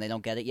sleeping, they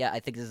don't get it yet. I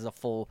think this is a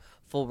full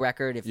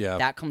record. If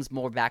that comes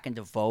more back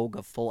into vogue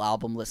of full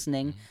album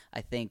listening,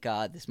 I think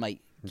this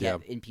might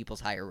get in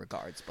people's higher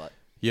regards. But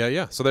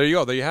Yeah. So there you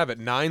go. There you have it.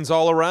 9s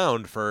all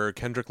around for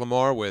Kendrick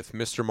Lamar with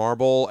Mr.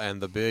 Marble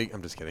and the Big...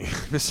 I'm just kidding.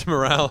 Mr.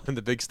 Morale and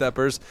the Big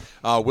Steppers.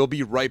 We'll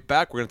be right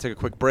back. We're going to take a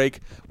quick break.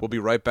 We'll be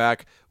right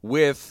back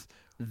with...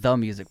 The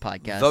Music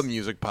Podcast. The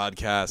Music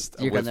Podcast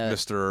with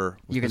Mr.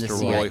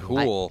 Roy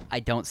Hool. I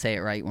don't say it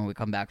right when we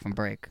come back from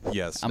break.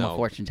 Yes, I'm a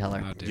fortune teller.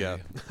 How dare Yeah.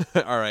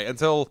 you. All right.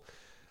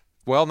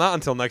 Not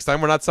until next time.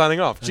 We're not signing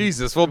off.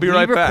 Jesus, we'll be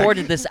right back. We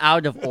recorded this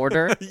out of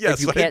order, Yes,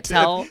 if you I can't did.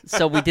 tell.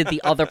 So we did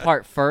the other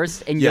part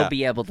first, and Yeah. you'll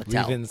be able to We've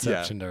tell.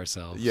 inceptioned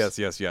ourselves. Yes.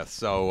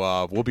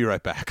 So we'll be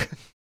right back.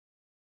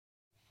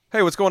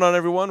 Hey, what's going on,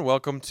 everyone?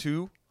 Welcome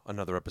to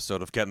another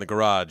episode of Get in the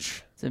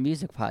Garage. It's a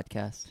music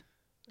podcast.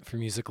 For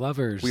music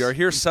lovers. We are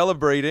here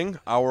celebrating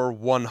our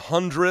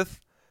 100th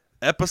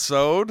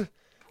episode.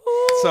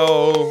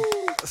 So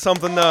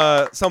something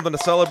to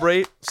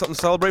celebrate. Something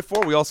to celebrate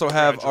for. We also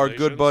have our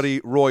good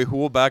buddy Roy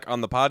Hool back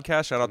on the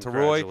podcast. Shout out to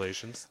Roy.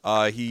 Congratulations.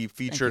 He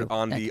featured you.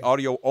 on Thank the you.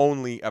 audio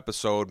only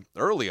episode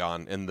early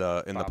on in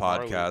the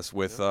podcast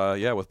with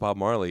Bob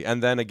Marley,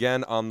 and then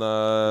again on the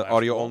Last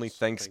audio Waltz only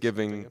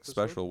Thanksgiving episode.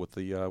 special with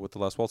the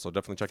Last Waltz. So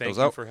definitely check Thank those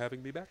you out. for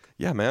having me back.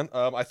 Yeah, man.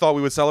 I thought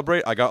we would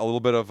celebrate. I got a little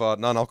bit of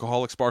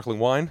non-alcoholic sparkling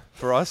wine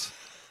for us,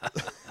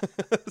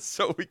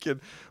 so we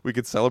could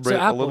celebrate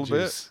a little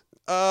bit.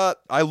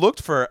 I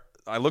looked for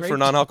Grape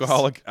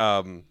non-alcoholic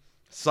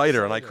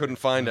cider, and I couldn't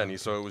find any.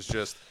 So it's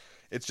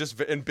just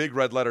in big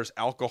red letters: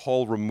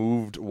 alcohol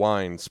removed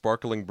wine,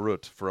 sparkling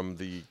brut from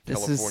the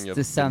California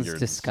This sounds vineyards.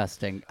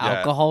 disgusting. Yeah.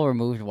 Alcohol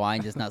removed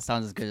wine does not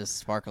sound as good as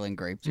sparkling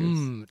grape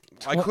juice.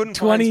 I couldn't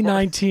find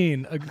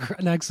 2019,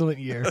 an excellent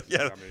year.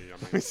 Yeah. Yummy.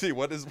 Let me see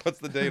what's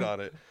the date on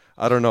it.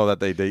 I don't know that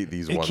they date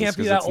these It ones. can't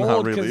be 'cause that it's not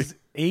old really. because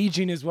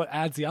aging is what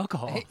adds the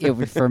alcohol. It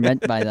would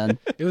ferment by then.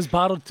 It was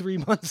bottled 3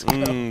 months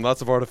ago.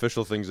 Lots of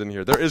artificial things in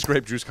here. There is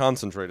grape juice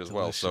concentrate as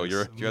well, so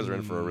you guys are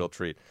in for a real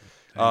treat.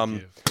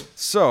 Thank you.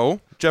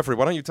 So, Jeffrey,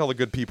 why don't you tell the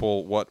good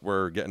people what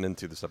we're getting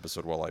into this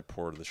episode while I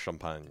pour the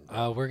champagne?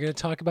 We're going to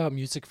talk about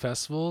music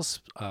festivals,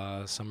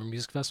 summer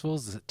music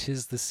festivals.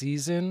 'Tis the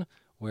season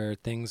where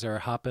things are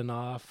hopping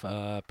off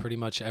pretty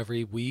much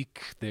every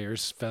week.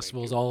 There's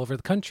festivals all over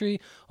the country,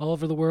 all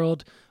over the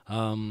world.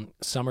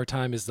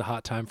 Summertime is the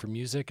hot time for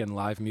music and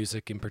live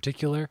music in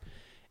particular.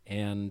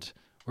 And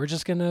we're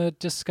just going to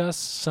discuss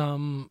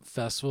some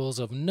festivals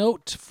of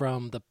note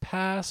from the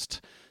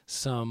past,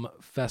 some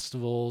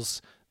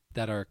festivals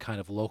that are kind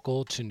of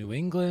local to New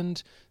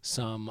England,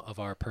 some of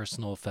our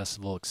personal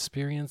festival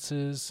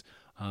experiences,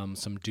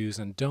 some do's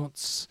and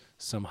don'ts,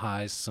 some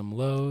highs, some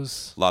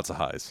lows, Lots of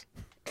highs.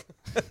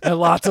 And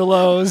lots of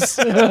lows.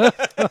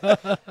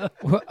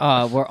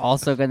 We're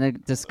also going to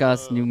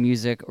discuss new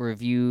music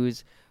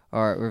reviews,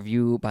 or a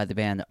review by the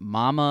band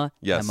Mama,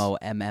 Yes.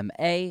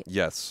 MOMMA.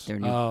 Yes. Their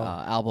new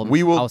Oh. album,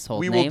 We will Household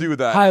we Name. will do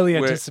that. Highly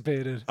We're-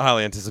 anticipated.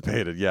 Highly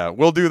anticipated. Yeah.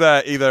 We'll do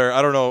that either.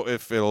 I don't know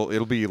if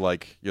it'll be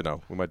like,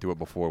 we might do it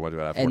before, we might do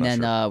it after. And we're then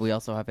not sure. we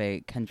also have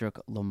a Kendrick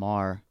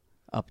Lamar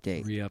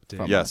update. Re-update.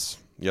 from Yes.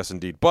 Yes,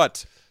 indeed.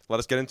 But let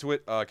us get into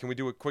it. Can we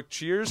do a quick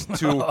cheers to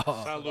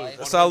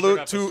Salute.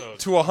 salute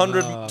to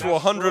 100 to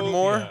 100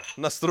 more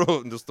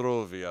Nastrovia.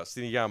 Nostrovia,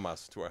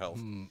 Siniyamas to our health.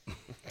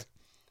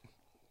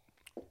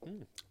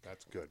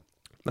 That's good.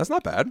 That's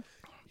not bad.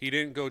 He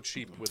didn't go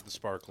cheap with the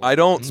sparkling. I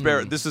don't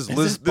spare. This is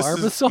Liz. This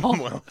Barbasol?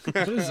 well,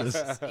 What is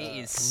this? It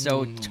is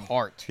so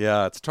tart.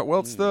 yeah, it's it's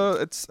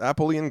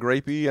appley and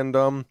grapey and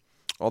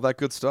all that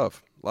good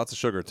stuff. Lots of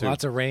sugar too.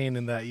 Lots of rain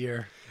in that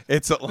year.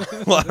 It's a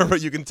lot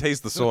of you can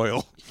taste the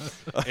soil.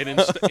 And in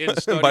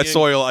studying, By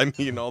soil, I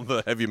mean all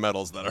the heavy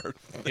metals that are.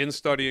 in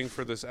studying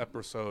for this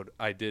episode,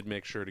 I did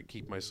make sure to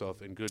keep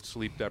myself in good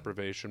sleep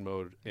deprivation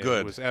mode. And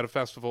Good. was at a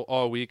festival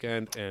all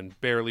weekend and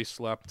barely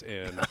slept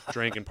and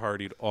drank and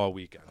partied all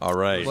weekend. All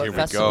right, What here we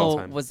festival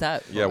go. was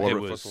that? Yeah, what It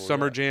were- was festival was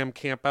Summer that? Jam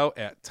Camp Out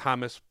at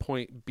Thomas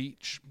Point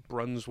Beach,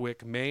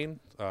 Brunswick, Maine.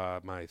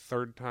 My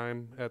fourth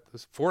time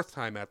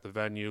at the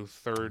venue,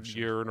 third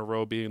year in a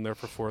row being there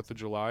for 4th of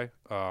July.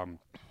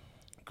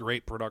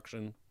 Great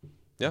production.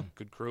 Yeah.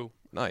 Good crew.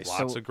 Nice.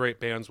 Lots of great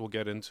bands we'll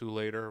get into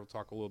later. We'll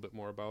talk a little bit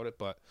more about it,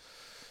 but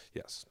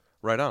yes.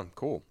 Right on.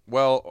 Cool.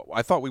 Well,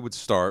 I thought we would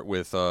start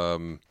with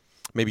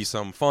maybe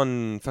some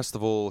fun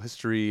festival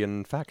history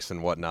and facts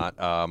and whatnot.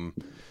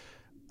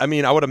 I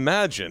mean, I would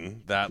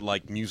imagine that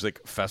like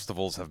music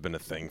festivals have been a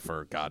thing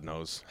for God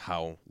knows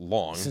how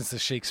long. Since the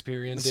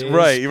Shakespearean days.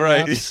 Right.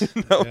 perhaps?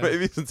 No, Yeah.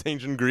 maybe since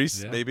ancient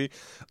Greece, Yeah. maybe.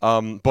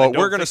 But Don't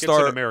we're gonna think It's an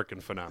start. American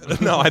phenomenon.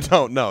 No, I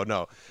don't.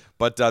 No.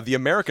 But the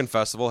American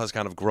Festival has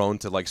kind of grown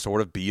to like sort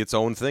of be its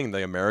own thing.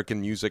 The American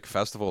Music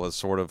Festival has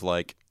sort of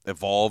like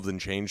evolved and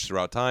changed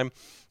throughout time.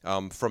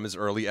 From as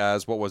early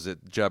as what was it,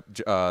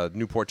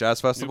 Newport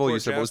Jazz Festival? Newport You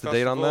said Jazz what was the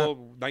date on that? Festival,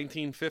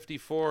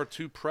 1954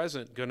 to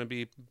present, going to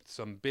be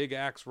some big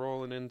acts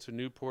rolling into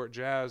Newport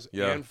Jazz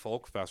Yeah. and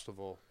Folk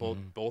Festival.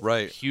 Both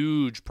Right.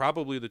 huge,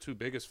 probably the two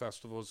biggest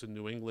festivals in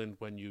New England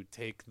when you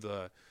take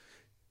the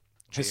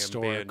jam band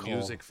Historical,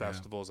 music yeah.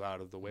 festivals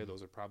out of the way.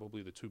 Those are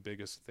probably the two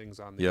biggest things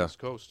on the Yeah. East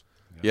Coast.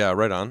 Yeah,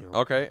 right on.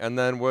 Okay, and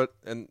then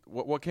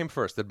what came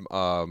first? Did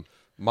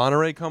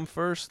Monterey come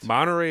first?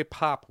 Monterey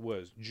Pop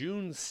was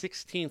June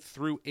 16th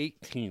through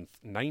 18th,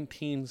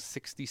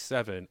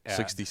 1967 at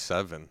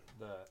 67.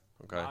 the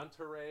Okay.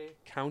 Monterey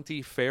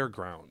County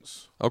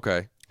Fairgrounds.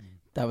 Okay.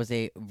 That was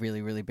a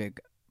really, really big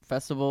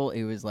festival.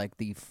 It was like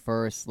the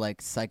first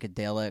like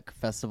psychedelic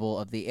festival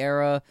of the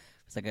era.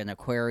 It's like an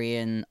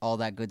aquarium, all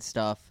that good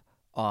stuff.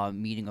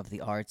 Meeting of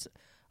the arts.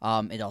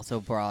 It also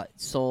brought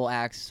soul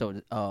acts,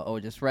 so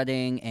Otis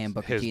Redding and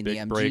Booker His T and the big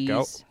MGs.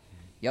 breakout.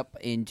 Yep,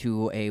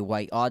 into a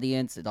white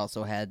audience. It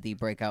also had the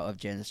breakout of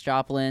Janis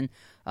Joplin,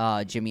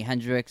 Jimi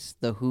Hendrix,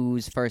 The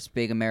Who's first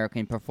big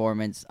American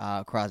performance,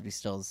 Crosby,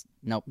 Stills,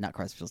 nope, not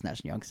Crosby, Stills,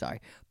 Nash & Young,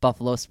 sorry,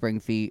 Buffalo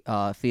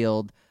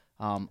Springfield,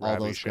 all Ravi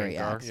those great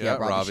Shankar. acts. Yeah,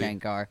 Ravi Ravi.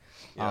 Shankar.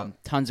 Yeah.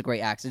 Tons of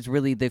great acts. It's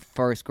really the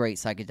first great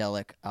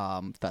psychedelic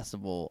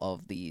festival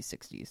of the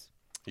 60s.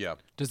 Yeah.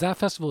 Does that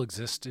festival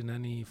exist in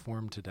any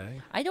form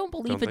today? I don't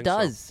believe Don't it think so.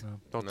 does.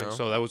 Don't No? think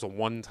so. That was a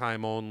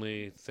one-time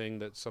only thing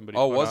that somebody.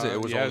 Oh, put was it? on.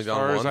 It was yeah, only as done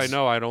far as I once?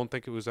 know, I don't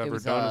think it was ever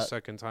was, done a uh,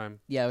 second time.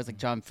 Yeah, it was like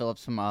John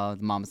Phillips from the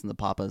Mamas and the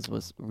Papas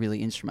was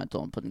really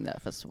instrumental in putting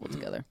that festival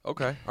together.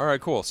 Okay. All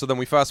right. Cool. So then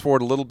we fast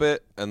forward a little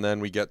bit, and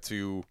then we get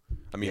to.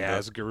 I mean,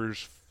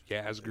 Yasgur's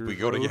we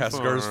go to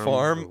Yasgur's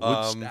farm.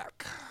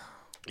 Woodstock.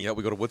 Yeah,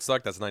 we go to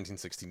Woodstock. That's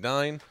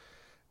 1969.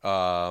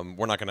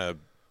 We're not gonna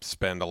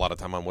spend a lot of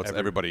time on Woodstock.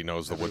 Everybody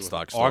knows the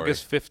Woodstock story.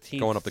 August 15th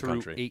Going up the through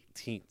country.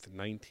 18th,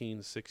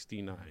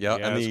 1969. Yeah,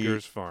 and the-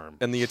 Yasgur's farm.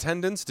 And the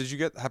attendance? Did you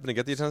happen to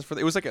get the attendance for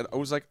that? It was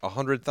like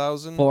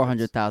 100,000.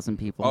 400,000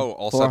 people. Oh,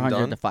 all said and 400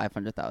 done? to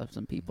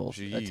 500,000 people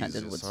attended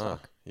Jesus, Woodstock.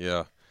 huh?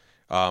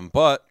 Yeah.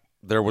 But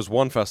there was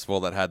one festival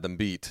that had them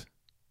beat,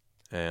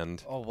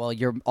 and Oh well,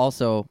 you're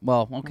also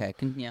okay.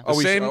 Yeah. Oh,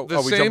 we same, sh- the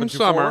are we same jumping too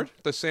summer, forward?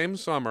 the same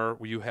summer,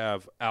 you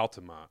have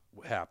Altamont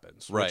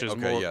happens, right. which is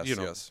Okay. more, Yes. you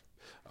know, yes.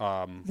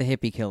 The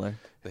hippie killer.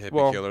 The hippie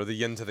Well- killer, the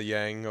yin to the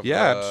yang. Of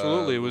Yeah, the,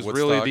 absolutely. It was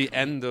really Woodstock. the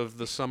end of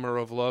the Summer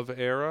of Love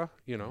era,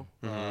 you know.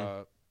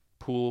 Mm-hmm.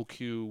 Pool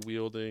cue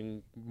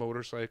wielding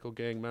motorcycle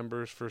gang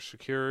members for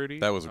security.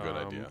 That was a good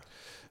idea.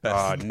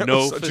 Uh, That no,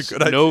 was such a fac-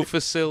 good idea. no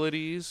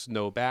facilities,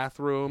 no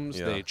bathrooms.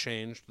 Yeah. They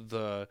changed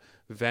the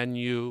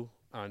venue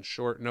on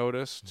short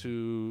notice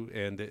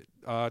and it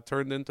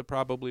turned into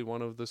probably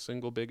one of the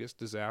single biggest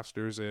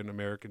disasters in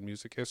American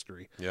music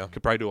history. Yeah.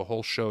 Could probably do a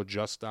whole show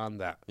just on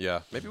that.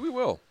 Yeah. Maybe we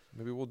will.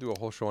 Maybe we'll do a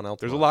whole show on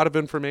Altamont. There's a lot of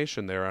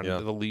information there on Yeah.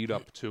 the lead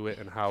up to it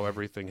and how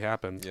everything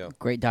happened. Yeah.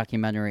 Great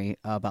documentary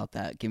about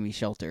that. Give Me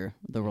Shelter,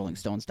 the Rolling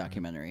Stones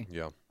documentary.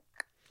 Yeah.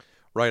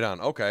 Right on.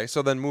 Okay.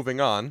 So then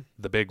moving on,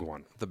 The big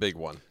one. the big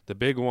one, The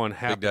big one Big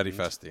happened Daddy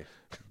Festy.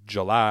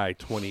 July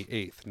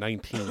 28th,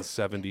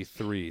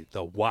 1973.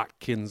 The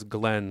Watkins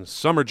Glen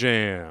Summer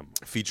Jam.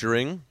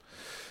 Featuring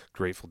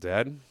Grateful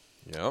Dead,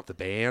 Yep. The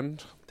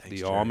band, Thanks, the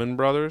Jerry. Allman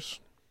Brothers.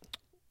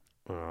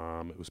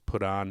 It was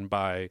put on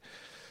by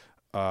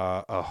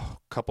a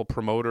couple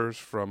promoters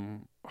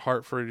from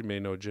Hartford. You may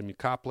know Jimmy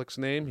Koplick's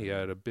name. He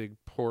had a big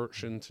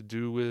portion to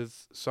do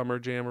with Summer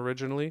Jam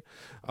originally.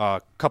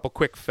 A couple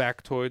quick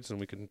factoids, and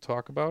we can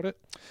talk about it.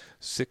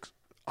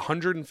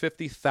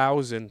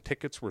 150,000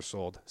 tickets were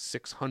sold.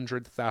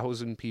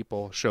 600,000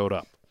 people showed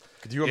up.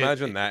 Could you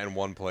imagine that in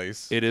one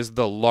place? It is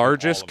the All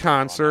largest of them are on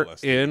that concert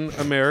list. in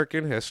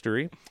American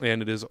history,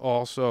 and it is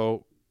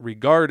also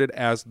regarded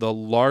as the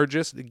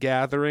largest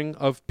gathering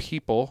of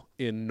people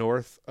in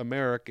North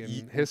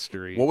American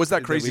history. What was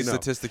that we crazy know.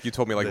 statistic you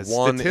told me? Like The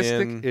one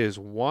statistic in. is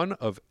one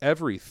of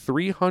every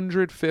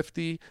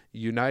 350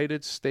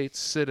 United States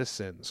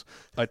citizens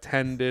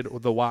attended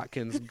the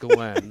Watkins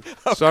Glen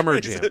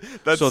Summer crazy- Jam.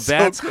 that's so so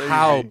that's crazy.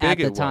 how At big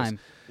the it was. time.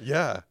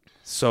 Yeah.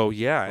 So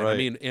yeah, and I Right.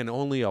 mean, in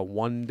only a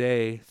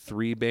one-day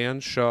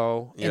 3-band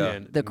show, Yeah.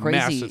 and The crazy-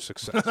 massive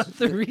success.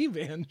 The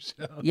reband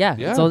show. Yeah,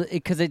 Yeah. so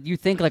because you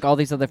think like all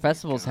these other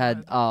festivals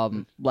had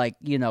like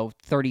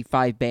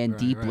 35 band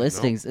deep right.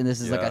 listings, and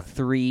this is like Yeah. a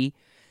 3.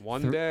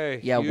 One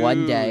day, yeah,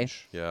 one day.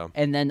 huge. Yeah.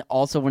 And then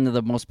also one of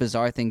the most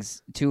bizarre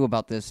things too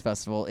about this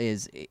festival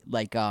is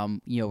like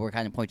we're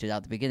kind of pointed out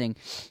at the beginning,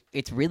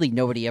 it's really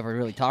nobody ever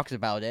really talks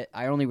about it.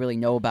 I only really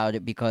know about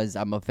it because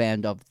I'm a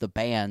fan of the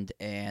band,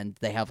 and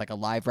they have like a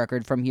live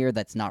record from here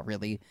that's not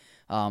really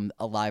a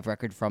live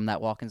record from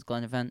that Watkins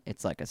Glen event.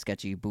 It's like a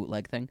sketchy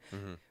bootleg thing.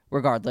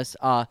 Regardless,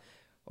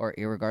 or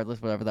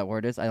irregardless, whatever that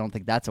word is. I don't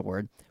think that's a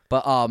word.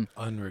 But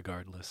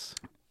Unregardless.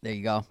 there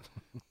you go.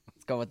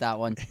 Let's go with that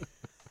one.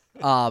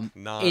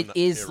 It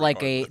is like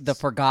the Non-irregardless.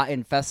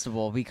 forgotten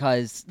festival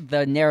because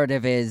the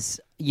narrative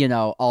is,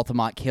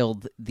 Altamont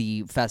killed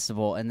the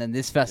festival, and then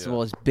this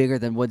festival is bigger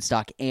than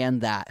Woodstock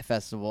and that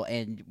festival,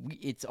 and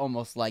it's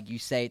almost like you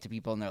say it to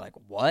people and they're like,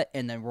 "What?"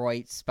 And then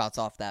Roy spouts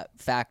off that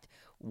fact: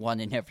 1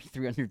 in every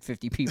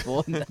 350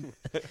 people. And then,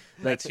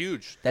 That's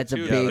huge. That's a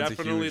huge. big- That's a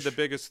definitely huge- the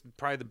biggest,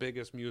 probably the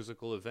biggest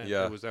musical event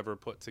Yeah. that was ever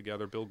put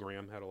together. Bill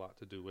Graham had a lot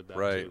to do with that.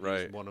 Right, too.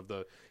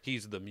 right.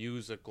 He's the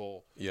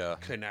musical Yeah.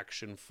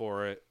 connection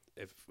for it.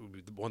 If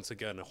once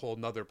again a whole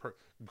nother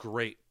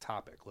great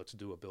topic. Let's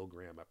do a Bill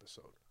Graham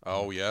episode.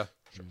 Oh yeah.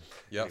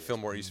 Yeah.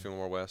 Fillmore East,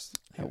 Fillmore West.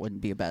 that wouldn't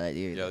be a bad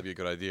idea. Yeah, either. that'd be a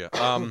good idea.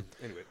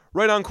 Anyway,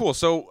 Right on, cool.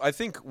 So I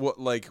think what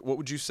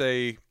would you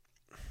say?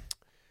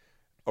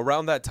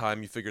 Around that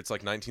time, you figure it's like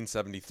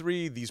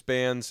 1973. These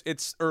bands,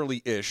 it's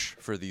early-ish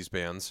for these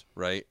bands,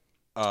 right?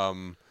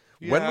 When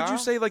would Yeah. you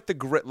say like the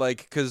grit,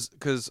 like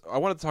because I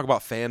wanted to talk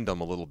about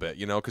fandom a little bit,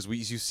 because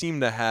you seem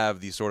to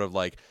have these sort of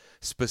like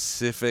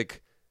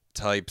specific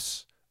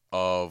types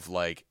of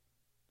like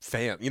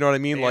fan, you know what I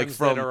mean? Like fans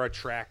from that are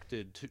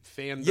attracted to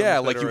fandoms. yeah,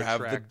 that like are you have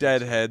the attracted to-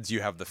 Deadheads,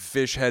 you have the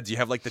Fishheads, you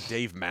have like the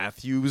Dave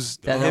Matthews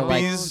That are,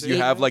 like- hippies, you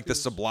have like the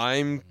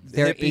Sublime.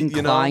 They're hippie,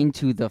 inclined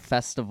to the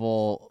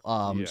festival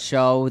Yes.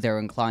 show. They're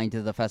inclined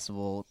to the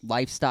festival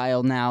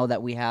lifestyle now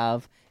that we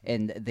have,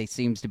 and they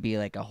seems to be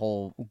like a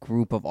whole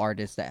group of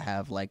artists that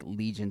have like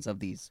legions of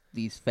these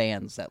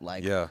fans that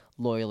like Yeah.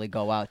 loyally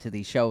go out to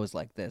these shows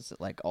like this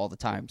like all the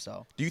time.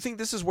 So Do you think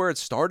this is where it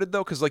started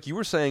though? Because like you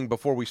were saying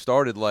before we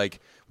started,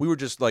 like we were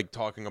just like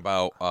talking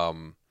about,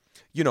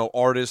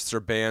 artists or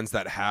bands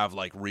that have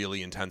like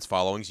really intense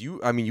followings.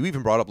 You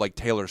even brought up like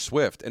Taylor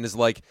Swift, and is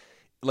like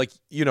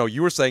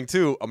you were saying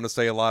too. I'm gonna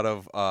say a lot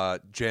of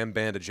jam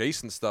band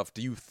adjacent stuff.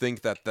 Do you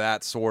think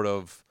that sort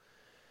of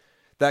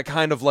that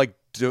kind of like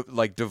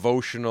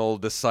devotional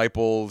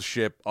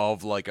discipleship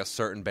of like a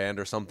certain band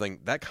or something?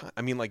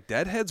 Like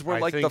Deadheads were I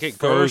like think the it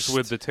goes first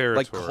with the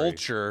like territory.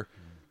 culture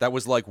that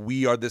was like,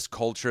 we are this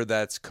culture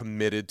that's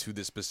committed to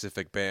this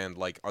specific band.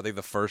 Like, are they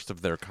the first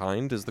of their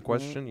kind is the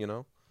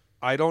question,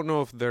 I don't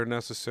know if they're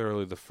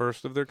necessarily the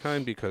first of their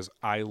kind because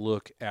I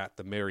look at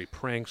the Merry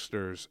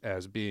Pranksters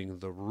as being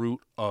the root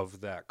of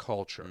that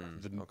culture.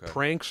 The okay.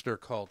 prankster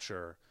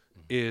culture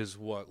is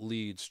what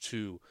leads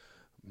to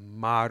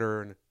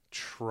modern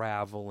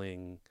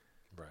traveling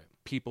Right.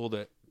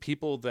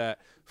 people that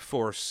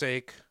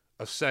forsake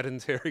a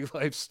sedentary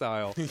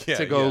lifestyle Yeah,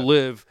 to go yeah.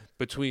 live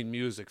between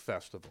music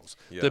festivals.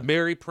 Yeah. The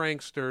Merry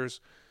Pranksters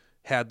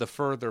had the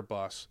Further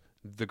Bus.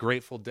 The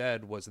Grateful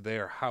Dead was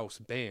their house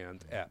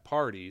band at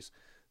parties.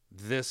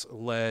 This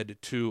led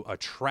to a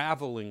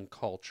traveling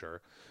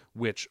culture,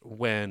 which,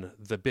 when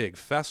the big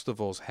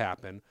festivals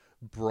happen,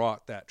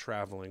 brought that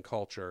traveling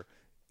culture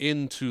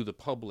into the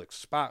public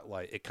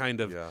spotlight. It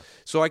kind of, Yeah.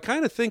 so I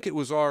kind of think it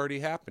was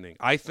already happening.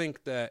 I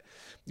think that,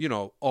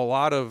 a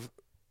lot of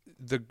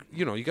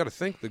you got to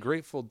think the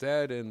Grateful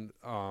Dead and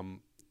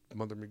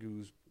Mother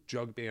Magoo's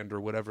jug band, or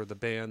whatever the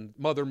band,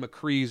 Mother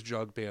McCree's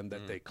jug band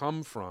that they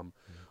come from,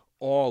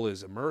 all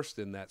is immersed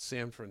in that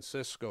San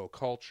Francisco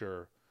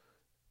culture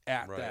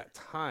at Right. that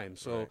time.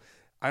 So Right.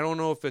 I don't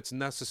know if it's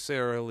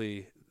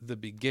necessarily the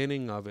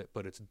beginning of it,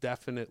 but it's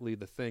definitely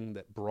the thing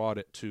that brought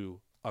it to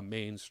a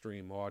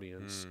mainstream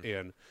audience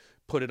and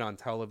put it on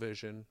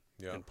television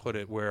Yeah. and put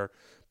it where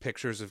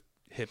pictures of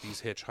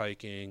hippies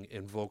hitchhiking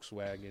and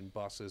Volkswagen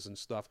buses and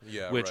stuff,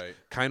 Yeah, which right.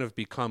 kind of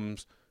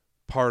becomes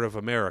part of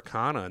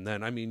Americana. And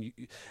then, I mean,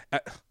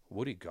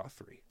 Woody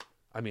Guthrie.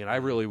 I mean, I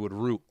really would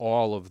root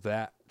all of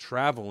that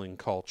traveling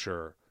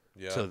culture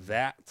to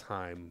that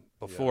time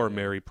before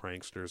Merry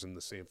Pranksters in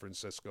the San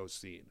Francisco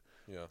scene.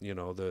 Yeah. You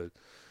know, the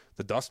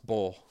Dust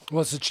Bowl.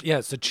 Well,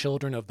 it's the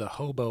children of the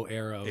hobo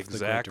era of the Great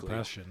Exactly.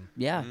 Depression.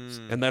 Yeah.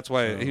 And that's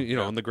why, So, you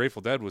know, and the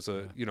Grateful Dead was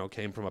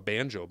came from a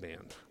banjo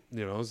band.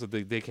 You know, so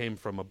they came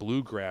from a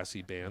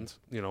bluegrassy band,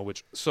 you know,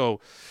 which, so,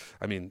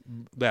 I mean,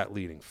 that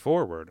leading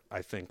forward,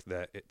 I think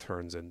that it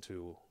turns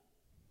into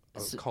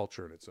a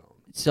culture in its own.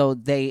 So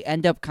they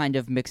end up kind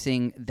of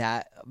mixing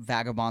that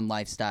vagabond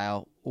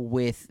lifestyle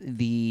with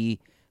the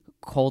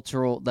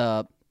cultural,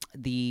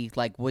 the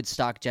like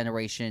Woodstock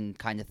generation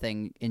kind of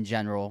thing in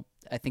general.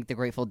 I think the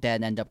Grateful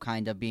Dead end up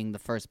kind of being the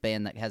first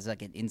band that has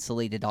like an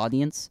insulated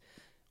audience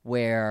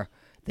where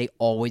they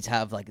always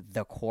have like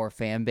the core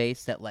fan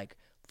base that like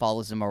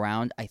follows them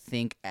around. I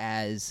think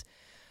as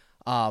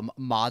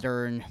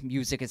modern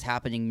music is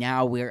happening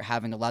now, we're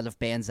having a lot of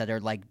bands that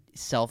are like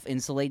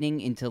self-insulating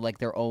into like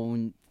their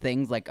own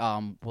things. Like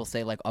we'll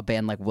say like a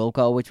band like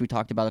Wilco, which we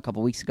talked about a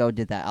couple weeks ago,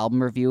 did that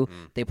album review.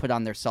 They put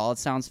on their Solid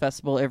Sounds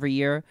Festival every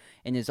year,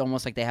 and it's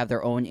almost like they have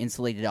their own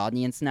insulated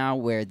audience now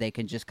where they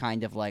can just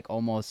kind of like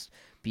almost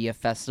be a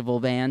festival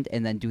band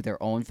and then do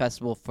their own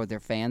festival for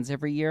their fans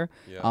every year.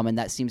 And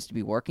that seems to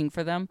be working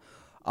for them.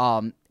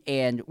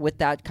 And with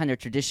that kind of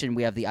tradition,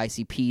 we have the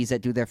ICPs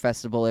that do their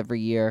festival every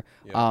year.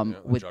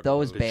 With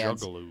those Juggalos.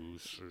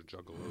 bands,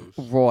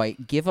 Juggalos. Roy,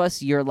 give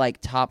us your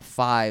like top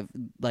 5,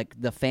 like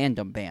the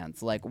fandom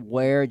bands. Like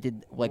where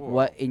did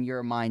what in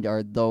your mind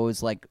are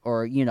those like,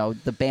 or you know,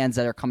 the bands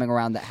that are coming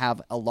around that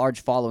have a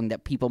large following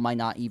that people might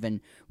not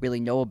even really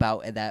know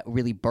about and that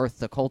really birth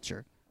the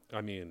culture? I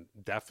mean,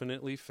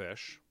 definitely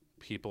Fish.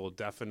 People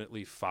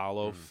definitely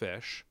follow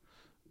Fish.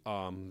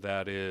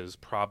 That is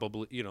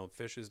probably, you know,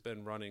 Fish has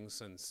been running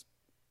since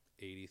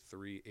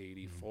 83,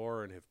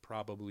 84 and have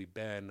probably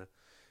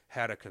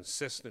had a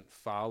consistent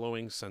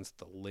following since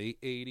the late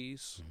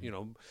 80s. You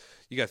know,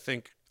 you got to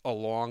think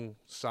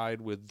alongside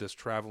with this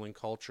traveling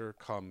culture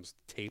comes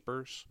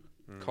Tapers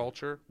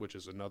culture, which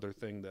is another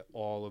thing that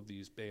all of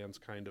these bands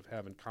kind of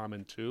have in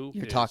common too.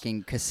 You're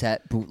talking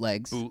cassette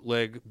bootlegs.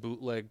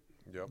 Bootleg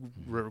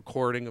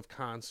recording of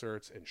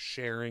concerts and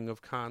sharing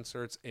of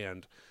concerts,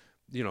 and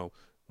you know,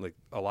 like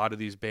a lot of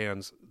these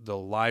bands, the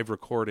live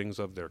recordings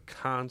of their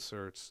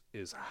concerts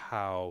is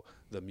how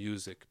the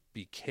music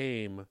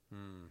became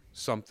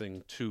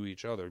something to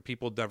each other.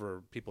 People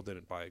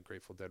didn't buy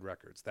Grateful Dead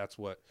records. That's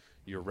what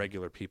your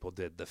regular people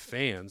did. The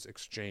fans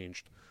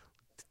exchanged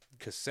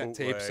cassette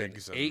tapes and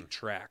 8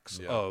 tracks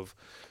of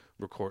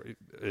record.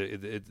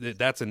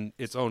 That's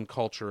its own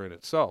culture in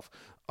itself.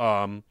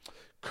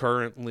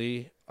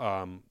 Currently,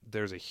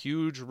 there's a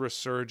huge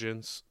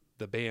resurgence.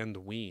 The band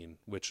Ween,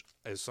 which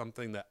is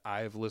something that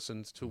I've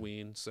listened to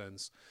Ween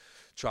since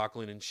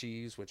Chocolate and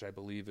Cheese, which I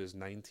believe is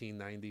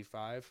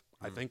 1995.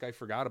 I think I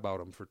forgot about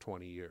them for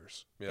 20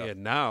 years.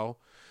 And now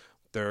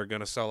they're going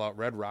to sell out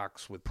Red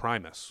Rocks with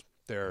Primus.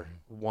 They're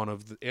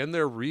and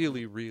they're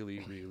really, really,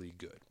 really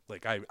good.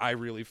 Like I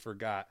really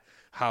forgot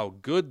how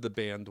good the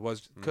band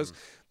was because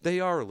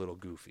they are a little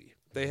goofy.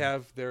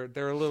 They're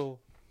a little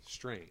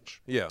strange.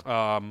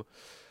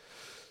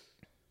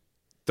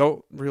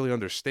 Don't really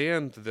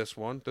understand this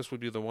one. This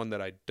would be the one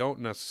that I don't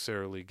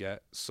necessarily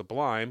get.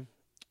 Sublime.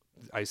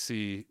 I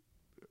see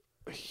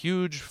a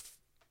huge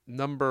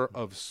number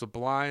of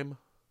Sublime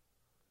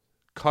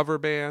cover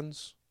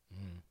bands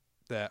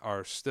that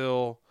are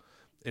still,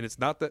 and it's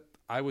not that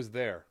I was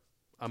there.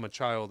 I'm a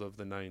child of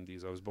the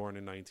 90s. I was born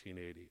in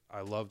 1980.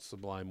 I loved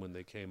Sublime when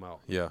they came out.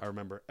 I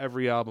remember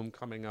every album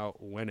coming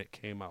out when it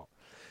came out.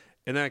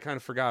 And then I kind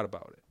of forgot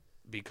about it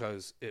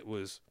because it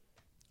was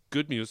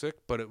good music,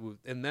 but it was,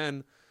 and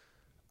then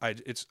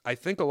I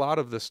think a lot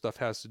of this stuff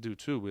has to do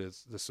too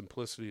with the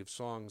simplicity of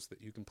songs that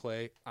you can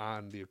play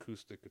on the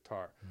acoustic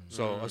guitar.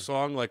 So a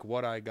song like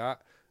What I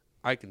Got,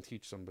 I can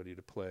teach somebody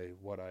to play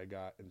What I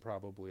Got in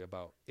probably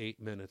about 8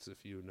 minutes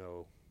if you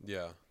know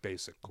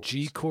basic chords.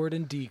 G chord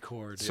and D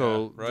chord.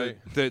 So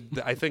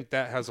I think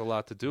that has a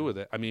lot to do with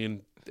it. I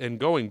mean, and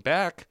going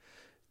back,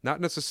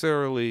 not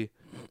necessarily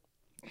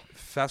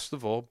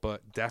festival,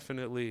 but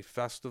definitely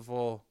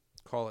festival,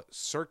 call it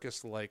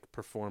circus-like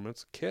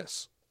performance,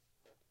 Kiss.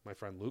 My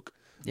friend Luke,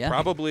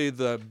 probably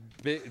the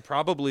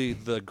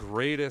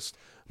greatest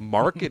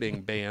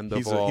marketing band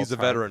of all. He's a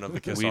veteran of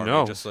the Kiss Army,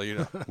 know. just so you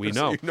know. We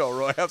know.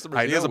 Roy, have some.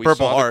 He has a we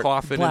Purple saw Heart. The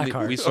coffin Black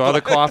heart. We saw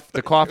the coffin.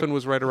 The coffin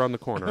was right around the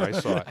corner. I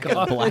saw it.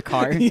 Got a black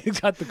heart.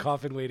 He's got the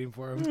coffin waiting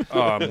for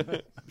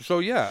him. So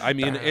yeah, I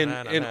mean,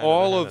 and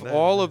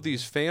all of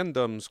these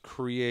fandoms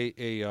create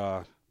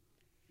a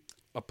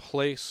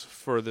place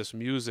for this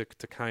music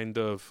to kind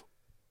of,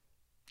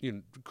 you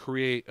know,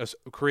 create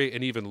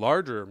an even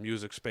larger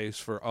music space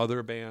for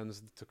other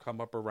bands to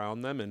come up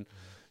around them, and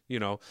you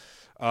know,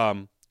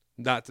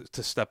 not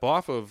to step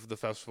off of the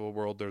festival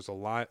world. There's a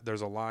line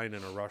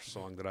in a Rush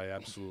song that I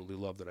absolutely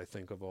love that I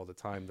think of all the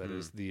time. That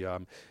is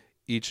the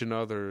each and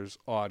other's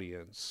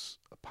audience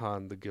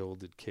upon the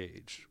gilded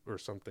cage, or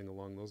something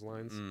along those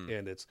lines,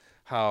 and it's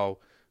how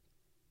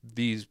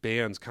these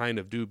bands kind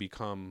of do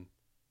become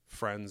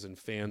friends and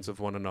fans of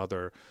one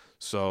another.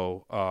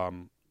 So,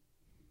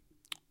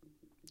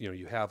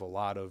 you have a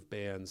lot of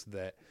bands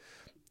that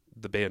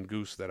the band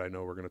Goose that I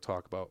know we're going to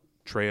talk about.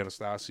 Trey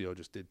Anastasio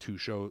just did 2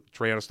 shows.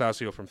 Trey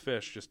Anastasio from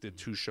Fish just did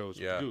 2 shows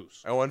with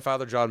Goose. Oh, and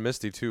Father John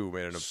Misty too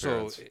made an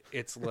appearance. So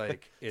it's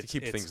like it's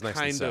keep things nice and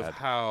kind sad. of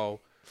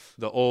how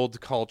the old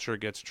culture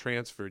gets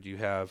transferred. You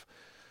have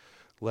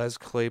Les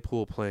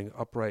Claypool playing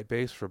upright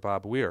bass for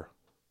Bob Weir.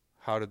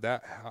 How did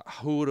that?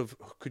 Who would have?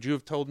 Could you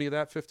have told me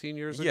that 15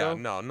 years ago?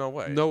 Yeah, no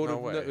way. No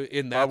way.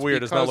 and Bob that's Weir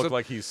does not because look of-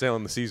 like he's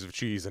sailing the seas of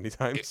cheese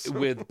anytime soon.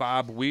 with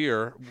Bob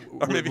Weir,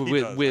 Or maybe he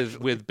does,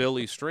 with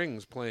Billy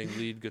Strings playing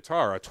lead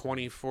guitar, a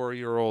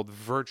 24-year-old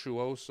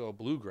virtuoso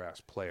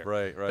bluegrass player.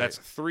 Right. That's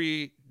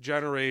 3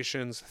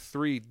 generations,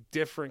 3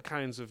 different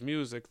kinds of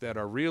music that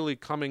are really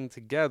coming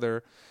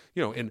together.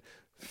 And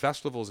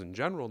festivals in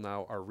general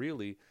now are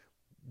really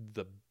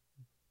the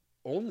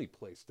only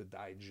place to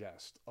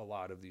digest a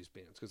lot of these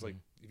bands. Because, like,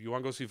 if you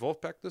want to go see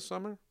Wolfpack this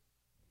summer,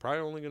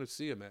 probably only going to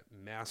see them at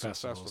massive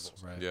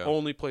festivals. Right. Yeah.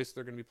 Only place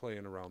they're going to be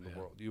playing around the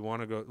world. You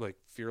want to go, like,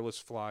 Fearless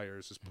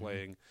Flyers is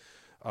playing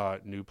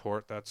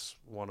Newport. That's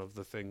one of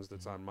the things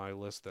that's on my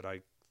list that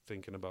I'm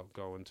thinking about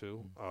going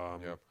to.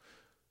 Yeah.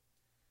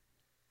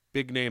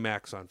 Big name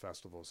acts on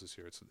festivals this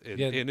year.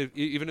 Yeah. And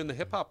even in the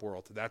hip hop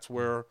world, that's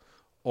where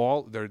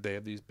they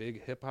have these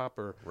big hip hop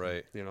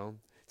Right.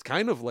 It's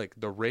kind of like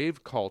the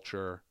rave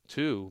culture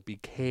too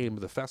became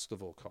the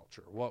festival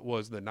culture. What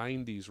was the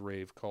 90s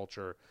rave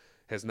culture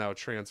has now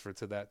transferred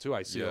to that too.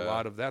 I see a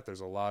lot of that.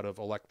 There's a lot of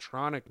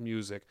electronic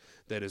music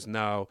that is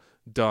now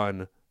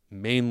done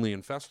mainly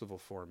in festival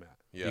format.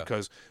 Yeah.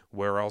 Because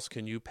where else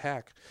can you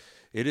pack?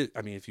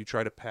 If you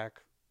try to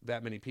pack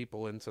that many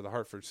people into the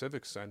Hartford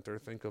Civic Center,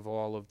 think of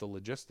all of the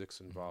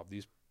logistics involved.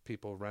 These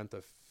people rent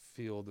a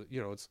field,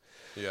 it's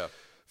Yeah.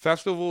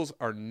 festivals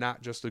are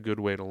not just a good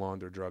way to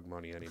launder drug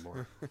money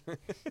anymore.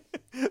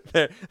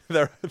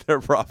 they're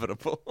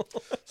profitable.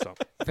 So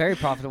Very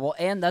profitable,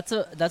 and that's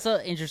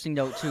a interesting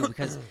note too,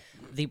 because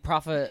the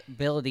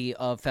profitability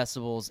of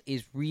festivals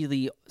is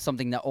really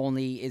something that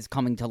only is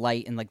coming to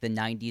light in like the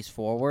 90s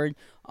forward.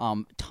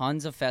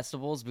 Tons of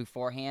festivals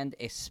beforehand,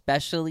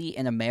 especially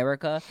in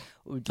America,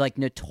 like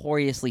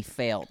notoriously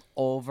failed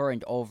over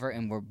and over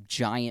and were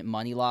giant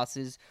money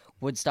losses.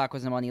 Woodstock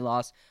was a money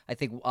loss. I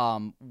think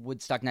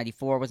Woodstock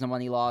 94 was a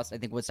money loss. I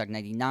think Woodstock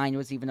 99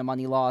 was even a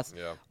money loss.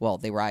 Yeah. Well,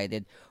 they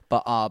rioted,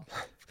 but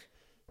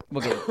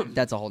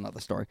that's a whole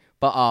nother story.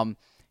 But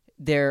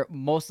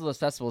most of those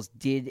festivals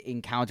did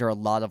encounter a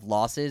lot of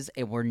losses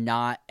and were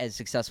not as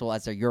successful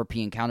as their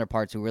European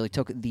counterparts, who really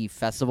took the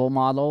festival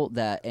model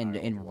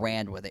and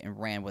ran with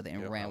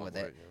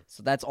it.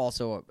 So that's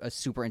also a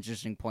super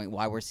interesting point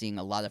why we're seeing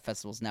a lot of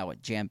festivals now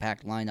with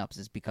jam-packed lineups,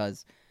 is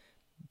because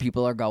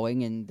people are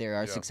going and they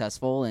are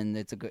successful, and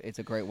it's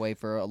a great way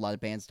for a lot of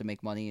bands to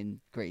make money and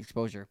great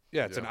exposure.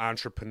 yeah, it's an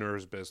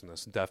entrepreneur's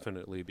business,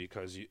 definitely,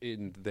 because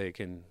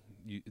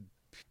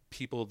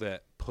people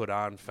that put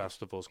on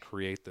festivals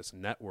create this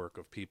network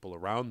of people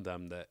around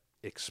them that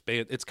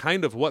expand. It's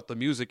kind of what the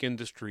music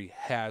industry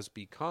has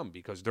become,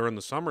 because during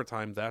the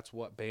summertime, that's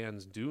what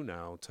bands do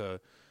now to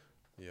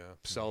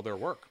sell their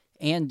work.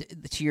 And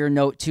to your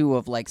note too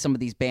of like some of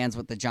these bands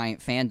with the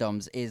giant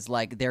fandoms, is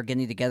like they're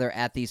getting together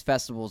at these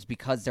festivals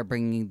because they're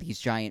bringing these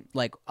giant,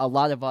 like a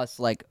lot of us,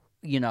 like,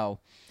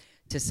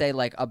 to say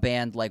like a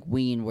band like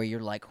Ween, where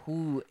you're like,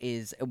 who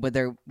is,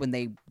 when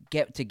they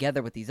get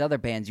together with these other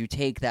bands, you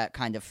take that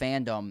kind of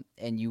fandom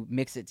and you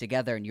mix it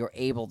together and you're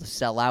able to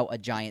sell out a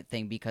giant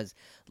thing, because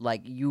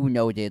like you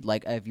noted,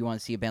 like if you want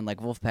to see a band like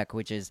Wolfpack,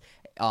 which is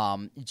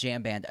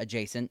jam band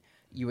adjacent,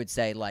 you would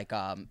say like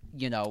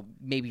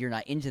maybe you're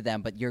not into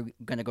them, but you're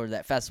gonna go to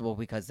that festival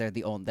because that's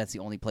the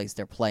only place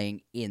they're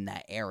playing in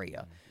that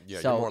area. Yeah,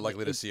 So you're more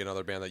likely to see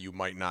another band that you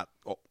might not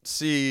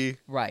see.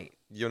 Right.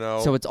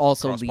 So it's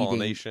also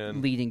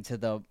cross-pollination. leading to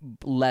the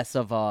less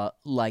of a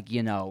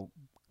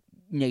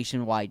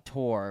nationwide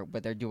tour,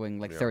 but they're doing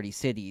like 30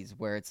 cities,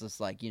 where it's just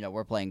like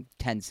we're playing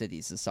 10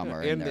 cities this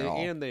summer,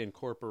 And they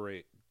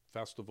incorporate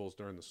festivals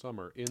during the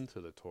summer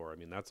into the tour. I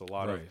mean, that's a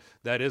lot of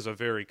that is a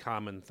very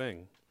common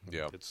thing.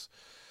 Yeah.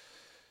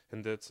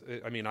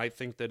 I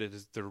think that it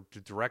is the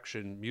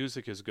direction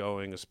music is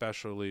going,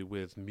 especially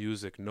with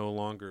music no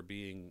longer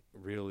being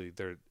really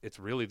there. It's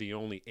really the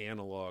only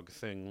analog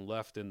thing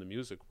left in the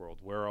music world.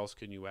 Where else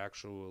can you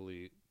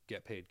actually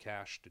get paid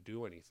cash to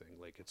do anything?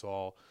 Like, it's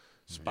all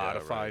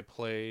Spotify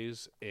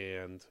plays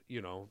and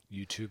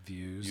YouTube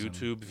views.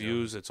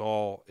 views. It's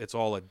all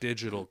a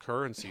digital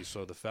currency.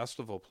 So the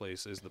festival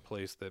place is the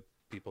place that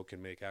people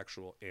can make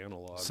actual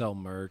analog, sell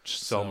merch,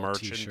 sell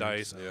t-shirts,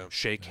 merchandise,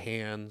 shake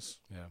hands,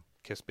 Yeah.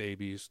 kiss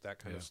babies, that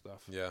kind of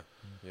stuff. Yeah.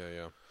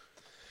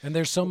 And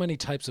there's so many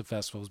types of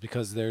festivals,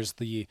 because there's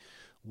the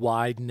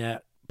wide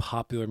net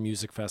popular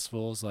music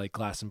festivals like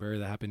Glastonbury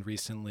that happened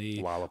recently,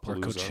 Lollapalooza. or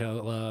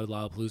Coachella,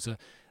 Lollapalooza.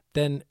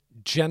 Then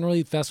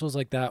generally festivals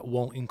like that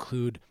won't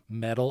include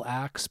metal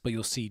acts, but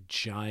you'll see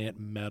giant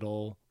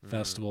metal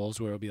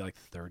festivals where it'll be like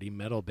 30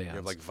 metal bands. You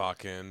have like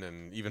Vakken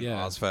and even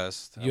Yeah.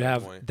 Ozfest. at You one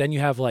have point. then you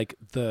have like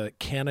the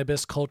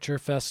cannabis culture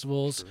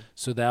festivals, Mm-hmm.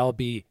 so that'll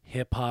be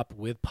hip hop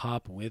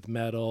with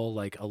metal,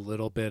 like a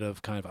little bit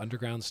of kind of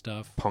underground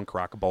stuff. Punk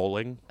rock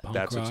bowling. Punk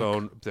That's its rock,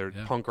 own. Their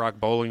yeah. punk rock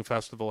bowling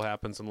festival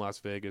happens in Las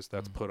Vegas.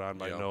 That's Mm. put on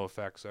by Yeah.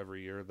 NoFX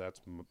every year. That's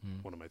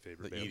one of my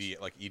favorite the bands.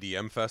 like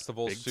EDM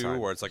festivals Big too, time.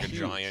 where it's like a Huge.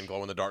 giant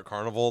glow in the dark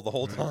carnival the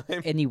whole time.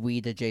 Any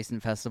weed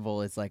adjacent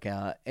festival is like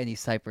any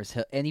Cypress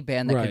Hill, any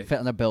band that can Right. fit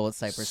on a bill with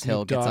Cypress Hill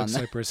Snoop gets Dogg, on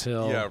there. Cypress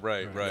Hill. Yeah,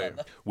 right.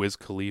 Wiz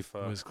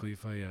Khalifa. Wiz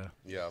Khalifa, yeah.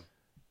 Yeah,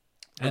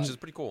 And- which is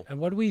pretty cool. And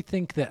what do we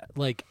think that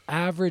like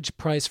average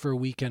price for a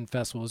weekend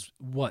festival is?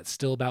 What,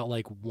 still about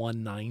like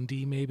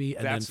 $190 maybe,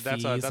 and that's then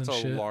fees that's and a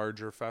shit?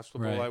 larger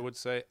festival. Right. I would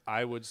say.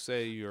 I would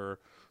say your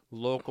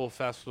local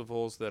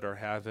festivals that are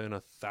having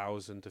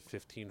 1,000 to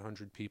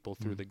 1,500 people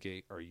through the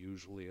gate are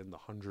usually in the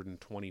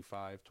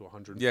 $125 to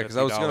 $150. Yeah, because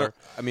I was gonna.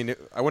 I mean,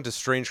 I went to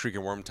Strange Creek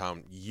in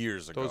Wormtown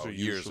years ago. Those are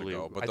years usually.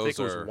 ago, but I those think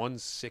it was are.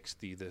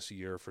 $160 this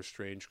year for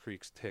Strange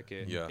Creek's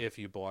ticket. Yeah. If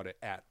you bought it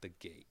at the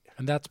gate.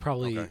 And that's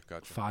probably Okay,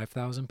 gotcha.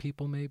 5,000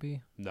 people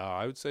maybe. No,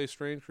 I would say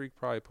Strange Creek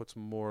probably puts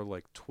more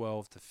like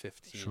 12 to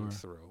 15 Sure.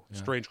 through. Yeah.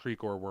 Strange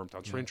Creek or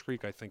Wormtown. Strange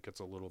Creek, I think it's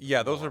a little. Yeah,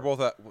 bit those are more.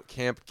 both at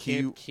Camp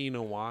Key.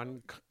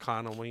 Kinawan,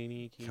 Kanawini,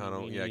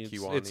 yeah, It's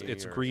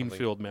Kiwanee or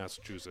Greenfield,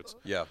 Massachusetts.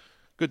 Yeah,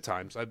 Good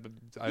times.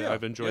 Yeah.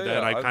 I've enjoyed Yeah,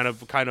 that. yeah, I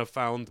kind of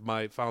found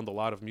a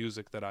lot of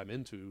music that I'm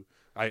into.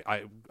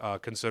 I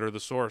consider The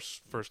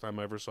Source first time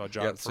I ever saw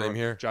John. Yeah, same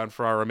here. John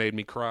Ferrara made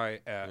me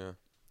cry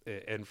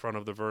in front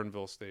of the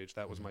Verneville stage.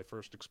 That was Mm-hmm. my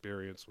first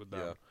experience with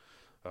them.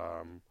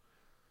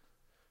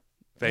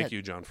 Thank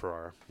you, John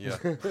Ferrara. yeah.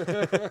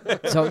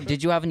 So,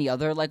 did you have any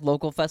other like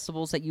local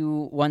festivals that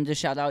you wanted to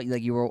shout out?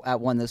 Like you were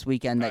at one this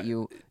weekend that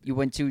you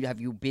went to.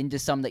 Have you been to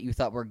some that you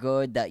thought were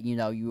good that you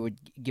would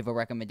give a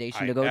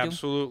recommendation to go I to?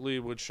 absolutely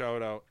would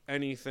shout out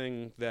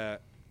anything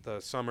that the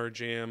Summer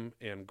Jam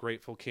and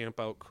Grateful Camp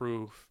Out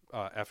crew,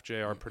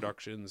 FJR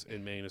Productions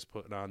in Maine, is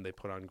putting on. They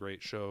put on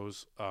great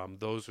shows.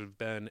 Those have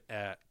been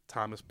at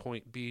Thomas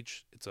Point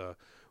Beach. It's a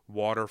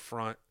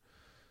waterfront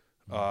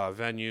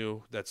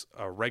venue that's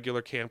a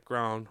regular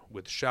campground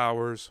with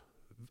showers.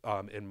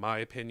 In my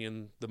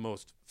opinion, the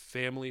most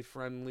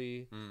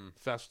family-friendly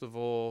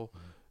festival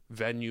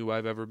venue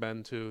I've ever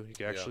been to. You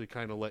can actually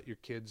kind of let your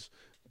kids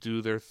do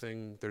their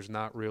thing. There's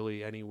not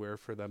really anywhere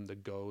for them to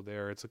go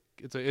there. It's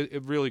a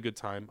really good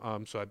time.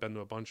 So I've been to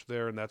a bunch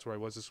there, and that's where I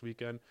was this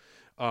weekend.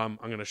 I'm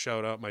gonna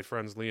shout out my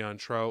friends Leon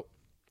Trout.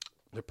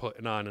 They're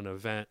putting on an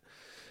event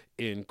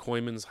in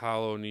Coyman's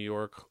Hollow, New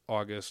York,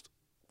 August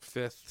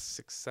 5th,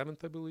 6th,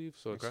 7th, I believe.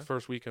 So it's the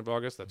first weekend of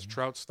August. That's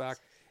Trout Stock.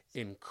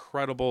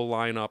 Incredible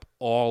lineup,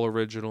 all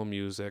original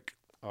music.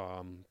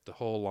 The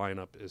whole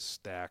lineup is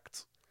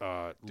stacked.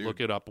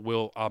 Look it up.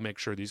 I'll make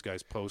sure these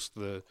guys post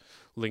the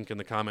link in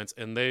the comments.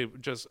 And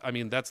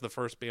that's the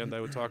first band I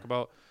would talk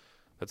about.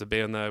 That's a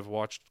band that I've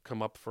watched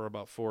come up for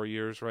about 4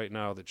 years right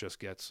now that just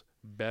gets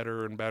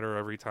better and better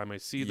every time I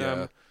see Yeah.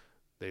 them.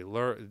 They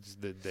learn.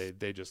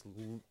 They just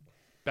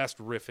best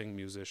riffing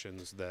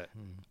musicians that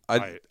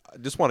I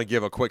just want to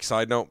give a quick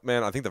side note,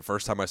 man. I think the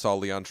first time I saw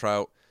Leon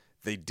Trout,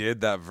 they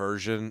did that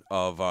version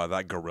of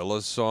that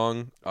Gorillaz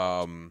song.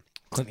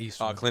 Clint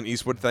Eastwood. Clint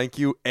Eastwood, thank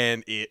you.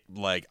 And it,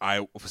 like, I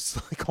was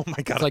like, oh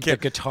my god, It's I like the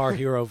can't. Guitar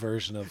Hero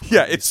version of. Yeah,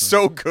 Clint it's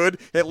Eastwood. so good.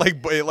 It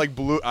like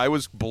blew. I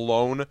was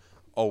blown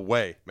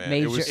away, man.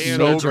 It was Major-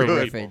 so major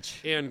good. riffage.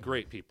 and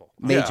great people.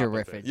 Major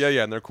Yeah. riffage.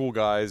 Yeah, and they're cool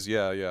guys.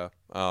 Yeah.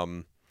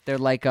 They're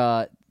like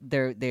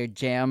they're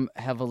jam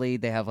heavily.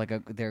 They have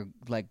they're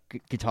like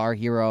Guitar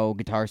Hero,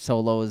 guitar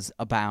solos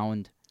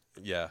abound.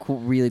 Yeah. Cool,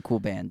 really cool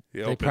band.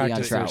 Yeah, They open-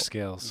 practice their Trout.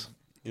 scales.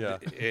 Yeah.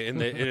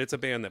 and it's a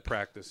band that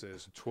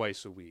practices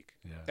twice a week,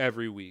 Yeah.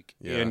 every week,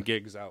 Yeah. and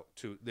gigs out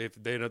too.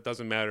 It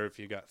doesn't matter if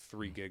you got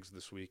 3 gigs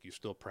this week; you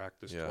still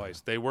practice Yeah. twice.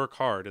 They work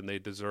hard and they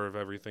deserve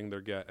everything they're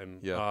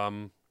getting.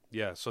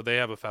 Yeah. So they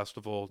have a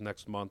festival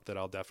next month that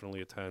I'll definitely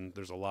attend.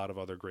 There's a lot of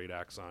other great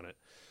acts on it.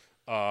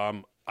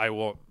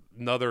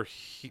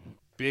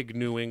 Big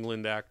New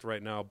England act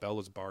right now,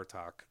 Bella's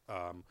Bartok.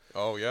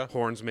 Oh yeah.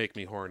 Horns Make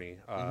Me Horny.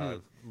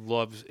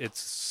 Loves it's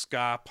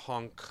ska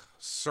punk,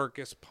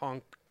 circus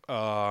punk,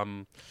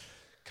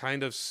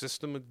 kind of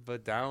System of a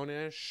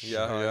Down-ish.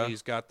 Yeah.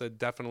 He's got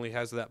definitely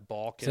has that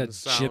Balkan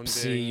It's that sounding.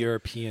 gypsy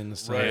European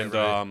sound.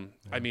 And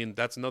I mean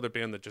that's another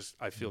band that just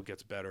I feel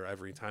gets better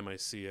every time I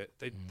see it.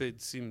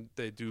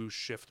 They do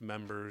shift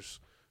members.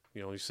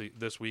 You see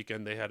this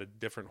weekend they had a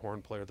different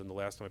horn player than the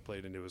last time I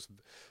played, and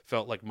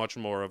felt like much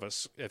more of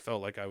it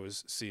felt like I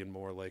was seeing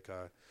more like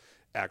a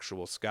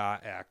actual ska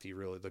act.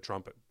 The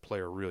trumpet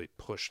player really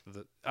pushed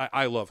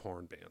I love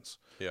horn bands.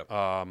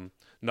 Yeah.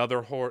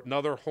 Another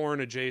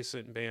horn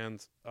adjacent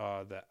band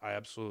that I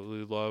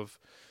absolutely love.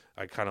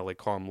 I kind of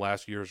call them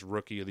last year's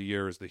rookie of the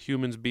year is the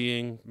Humans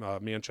Being,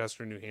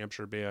 Manchester, New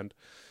Hampshire band.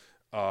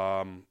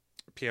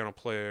 Piano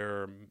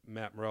player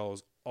Matt Morello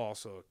is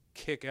also a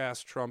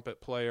kick-ass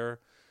trumpet player.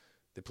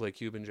 They play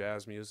Cuban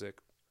jazz music.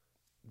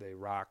 They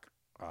rock.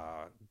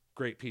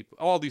 Great people.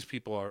 All these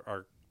people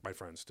are my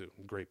friends too.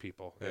 Great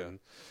people. Yeah. And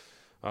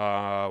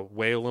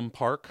Whalum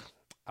Park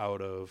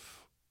out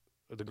of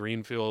the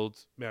Greenfield,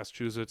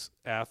 Massachusetts,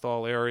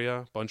 Athol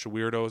area. Bunch of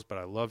weirdos, but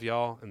I love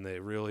y'all. And they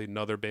really,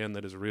 another band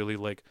that is really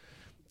like,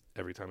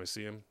 every time I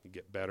see them, you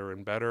get better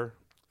and better.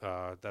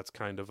 That's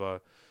kind of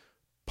a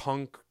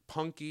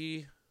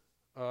punky.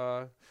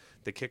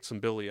 They kicked some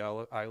Billie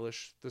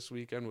Eilish this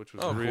weekend, which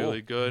was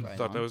really good. Right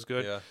Thought on. that was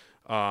good.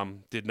 Yeah.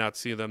 Did not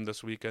see them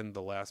this weekend.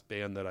 The last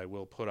band that I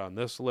will put on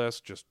this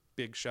list, just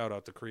big shout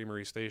out to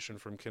Creamery Station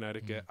from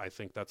Connecticut. I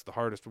think that's the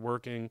hardest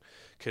working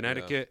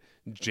Connecticut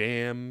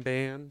jam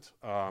band.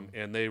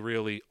 And they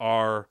really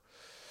are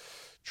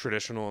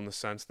traditional in the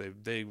sense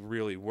they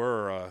really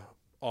were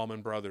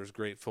Allman Brothers,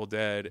 Grateful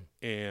Dead,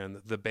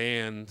 and the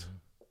band.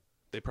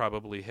 They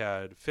probably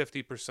had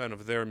 50%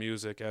 of their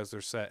music as their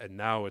set, and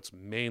now it's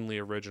mainly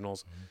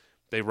originals.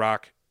 They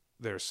rock.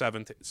 They're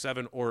 7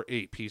 or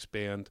 8 piece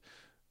band.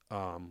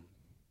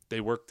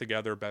 They work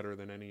together better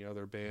than any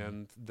other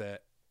band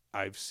that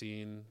I've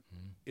seen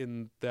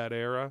in that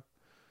era.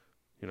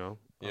 You know.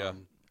 Yeah.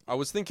 I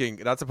was thinking,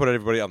 not to put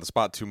everybody on the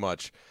spot too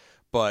much,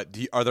 but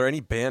are there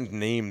any band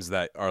names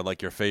that are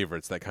like your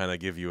favorites that kind of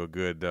give you a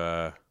good,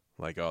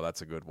 like, oh,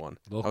 that's a good one?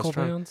 Local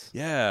bands?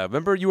 Yeah.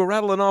 Remember you were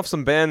rattling off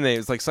some band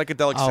names like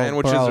Psychedelic Oh,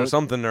 Sandwiches bro, or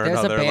something or There's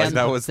another. a band. Like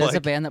that was there's like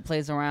a band that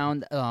plays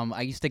around.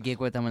 I used to gig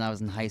with them when I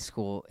was in high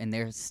school, and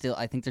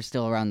I think they're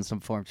still around in some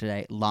form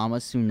today. Llama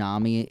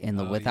Tsunami and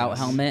the Without yes.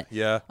 Helmet.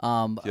 Yeah.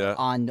 Yeah.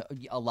 On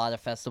a lot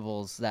of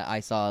festivals that I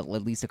saw at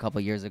least a couple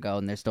years ago,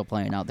 and they're still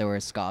playing out. They were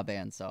a ska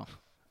band, so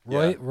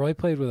Roy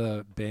played with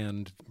a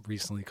band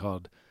recently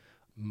called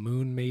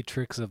Moon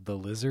Matrix of the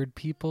Lizard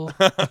People.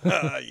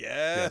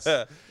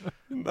 Yeah.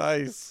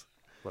 Nice.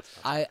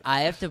 I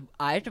have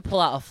to pull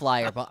out a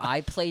flyer. But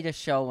I played a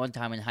show one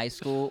time in high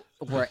school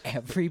where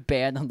every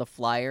band on the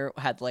flyer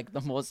had like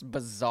the most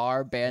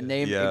bizarre band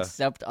name Yeah.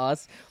 except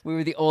us. We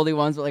were the only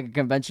ones with like a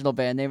conventional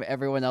band name.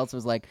 Everyone else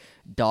was like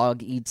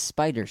Dog Eats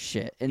Spider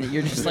Shit, and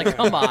you're just like,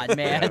 come on,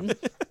 man.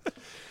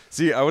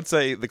 See, I would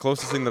say the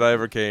closest thing that I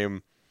ever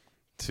came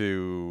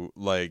to,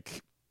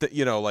 like,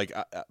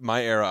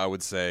 my era, I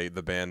would say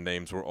the band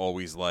names were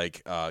always like,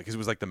 because it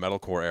was like the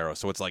metalcore era.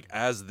 So it's like,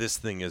 as this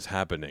thing is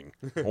happening,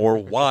 or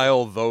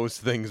while those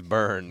things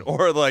burn,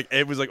 or like,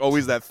 it was like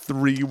always that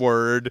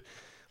 3-word,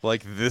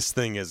 like, this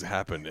thing is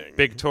happening.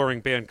 Big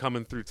touring band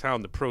coming through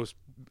town, the Pros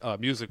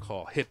Music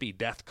Hall, Hippie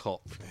Death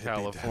Cult from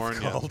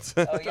California. Cult.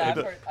 Oh yeah,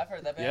 I've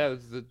heard that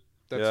band.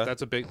 Yeah,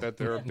 that's a big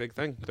they're a big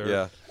thing.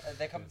 Yeah.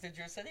 They come through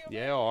your city?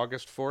 Yeah,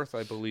 August 4th,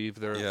 I believe.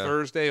 They're Yeah.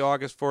 Thursday,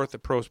 August 4th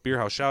at Prost Beer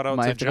House. Shout out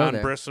Might to have to go John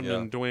there. Brissom Yeah.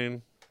 and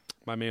Dwayne.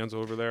 My man's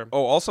over there.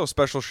 Oh, also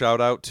special shout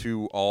out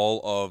to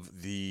all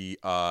of the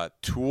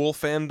Tool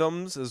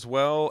fandoms as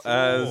well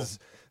as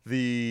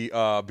the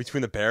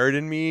Between the Buried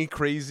and Me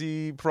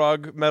crazy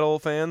prog metal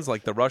fans,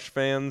 like the Rush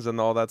fans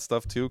and all that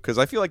stuff too. Because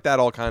I feel like that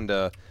all kind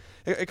of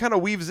it kind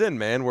of weaves in,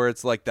 man, where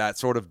it's like that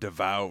sort of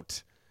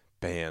devout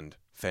band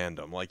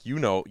fandom. Like you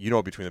know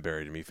Between the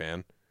Buried and Me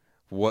fan.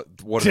 What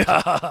what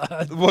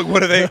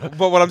are they?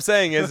 But what I'm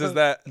saying is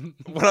that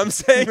what I'm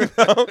saying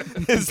though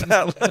is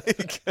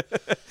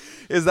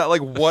that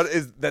like what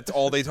is that's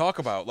all they talk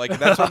about. Like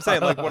that's what I'm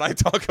saying. Like when I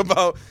talk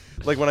about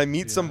like when I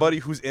meet somebody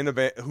who's in a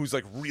band who's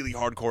like really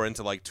hardcore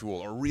into like Tool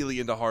or really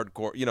into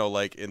hardcore,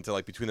 like into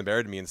like Between the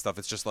Buried and Me and stuff.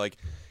 It's just like,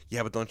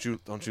 yeah, but don't you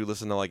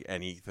listen to like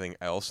anything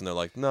else? And they're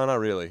like, no, not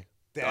really.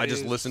 I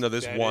just listen to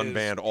this one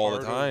band all the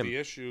part of time. The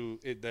issue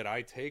that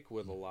I take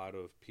with a lot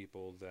of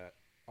people that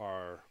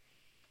are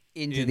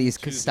Into these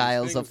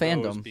styles of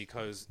things, though, is fandom.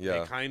 because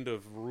Yeah. they kind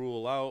of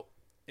rule out,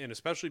 and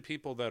especially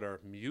people that are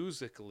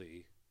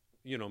musically,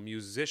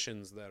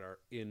 musicians that are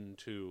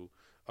into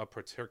a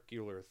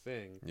particular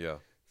thing, Yeah.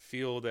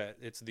 feel that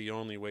it's the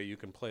only way you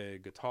can play a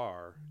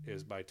guitar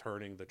is by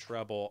turning the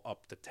treble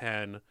up to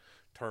 10,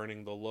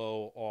 turning the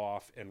low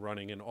off, and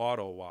running an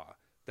auto wah.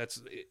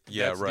 That's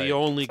right. the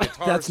only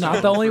guitar. That's not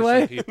sound the only for way?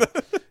 some people.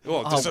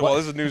 Well,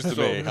 This is news to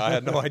me. I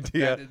had no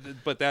idea.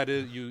 but that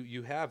is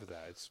you have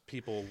that. It's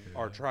people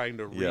are trying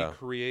to Yeah.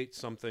 recreate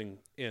something,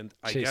 and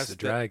I Chase guess the that-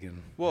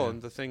 dragon. Well,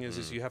 and the thing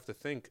is you have to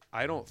think.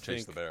 I don't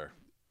Chase think the bear.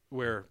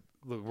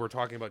 we're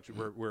talking about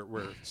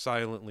we're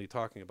silently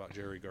talking about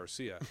Jerry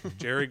Garcia.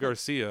 Jerry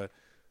Garcia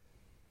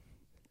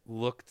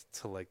looked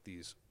to like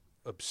these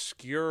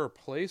obscure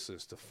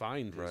places to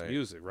find his Right,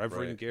 music.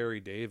 Reverend right. Gary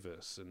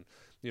Davis and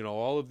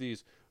all of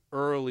these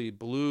early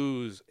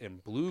blues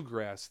and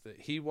bluegrass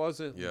that he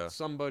wasn't Yeah.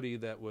 somebody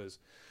that was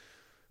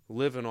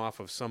living off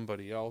of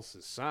somebody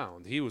else's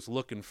sound. He was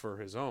looking for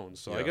his own.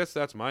 So I Yeah. guess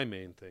that's my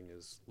main thing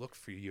is look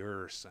for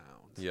your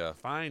sound. Yeah.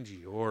 Find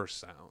your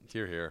sound.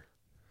 Here, here.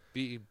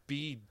 Be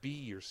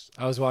yourself.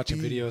 I was watching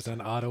videos on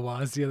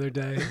Ottawas the other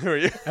day, Who are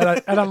you?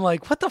 and I'm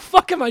like, "What the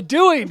fuck am I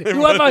doing?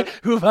 Who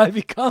have I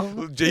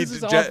become? This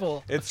is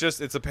awful."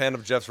 It's a pan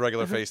of Jeff's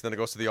regular face, and then it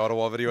goes to the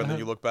Ottawa video, and then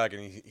you look back,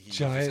 and he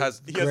Giant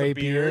has a gray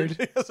beard.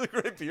 beard. He has a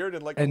gray beard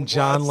and like And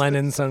John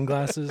Lennon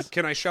sunglasses.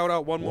 Can I shout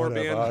out one more What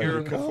have band I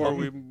here become? before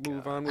we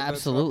move on with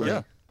Absolutely. that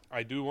topic?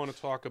 I do want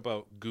to talk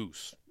about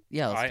Goose.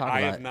 Yeah, let's talk I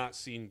about have it. not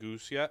seen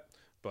Goose yet,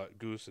 but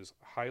Goose is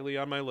highly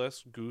on my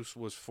list. Goose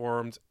was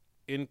formed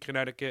in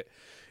Connecticut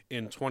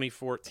in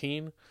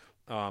 2014.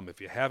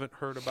 If you haven't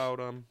heard about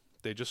them,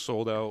 they just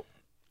sold out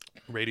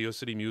Radio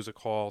City Music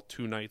Hall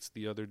 2 nights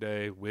the other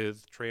day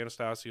with Trey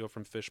Anastasio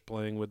from Fish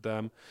playing with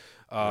them.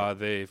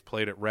 They've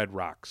played at Red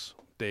Rocks.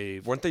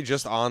 Weren't they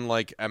just on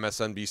like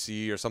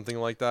MSNBC or something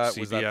like that? CBS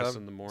Was that them?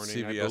 in the morning,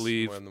 CBS I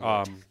believe. in the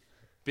morning.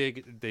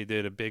 They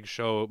did a big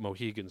show at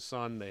Mohegan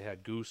Sun. They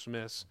had Goose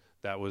Miss.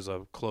 That was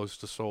a close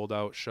to sold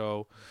out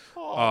show.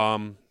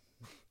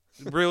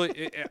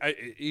 Really,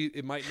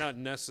 it might not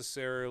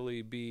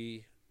necessarily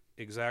be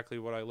exactly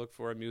what I look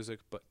for in music,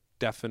 but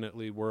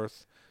definitely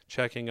worth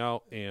checking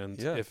out. And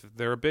if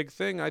they're a big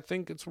thing, I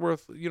think it's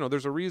worth,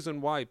 there's a reason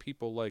why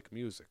people like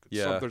music.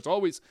 There's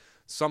always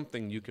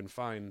something you can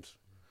find.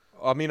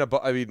 I mean,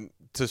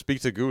 to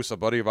speak to Goose, a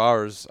buddy of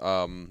ours,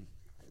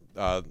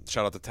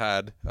 shout out to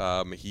Tad.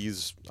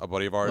 He's a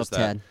buddy of ours Love that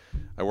Tad.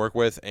 I work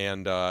with,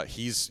 and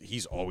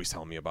he's always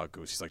telling me about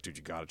Goose. He's like, dude,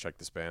 you gotta check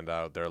this band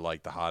out. They're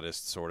like the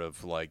hottest sort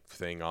of like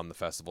thing on the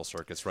festival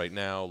circuits right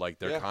now. Like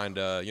they're kind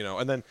of,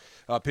 and then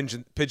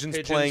Pigeons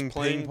playing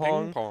ping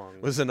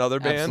pong was another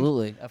band.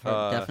 Absolutely, I've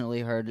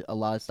definitely heard a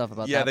lot of stuff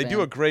about that. Yeah, they do a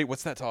band. great.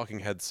 What's that Talking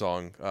Head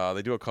song?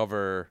 They do a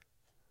cover.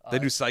 They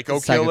do Psycho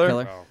Psycho Killer,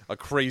 Killer. a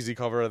crazy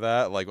cover of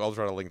that. Like, I'll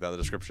try to link that in the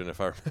description if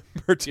I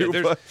remember to.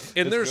 Yeah, but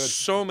there's it's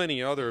so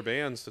many other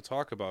bands to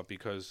talk about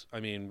because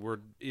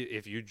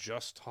if you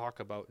just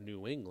talk about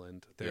New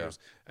England,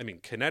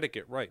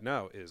 Connecticut right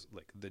now is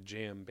like the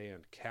jam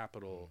band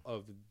capital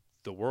of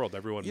the world.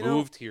 Everyone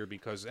moved here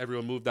because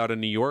everyone moved out of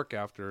New York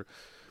after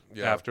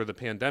the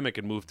pandemic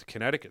and moved to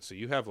Connecticut. So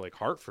you have like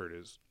Hartford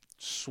is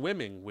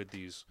swimming with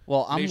these.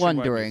 Well, I'm nationwide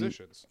wondering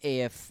musicians.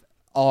 if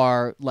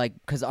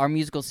because our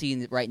musical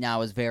scene right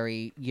now is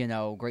very,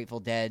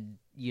 Grateful Dead,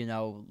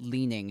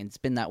 leaning, and it's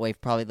been that way for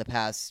probably the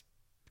past,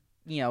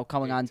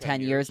 coming on 10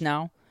 years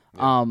now.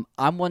 Yeah.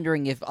 I'm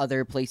wondering if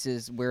other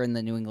places, we're in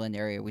the New England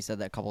area, we said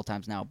that a couple of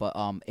times now, but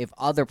if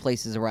other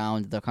places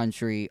around the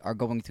country are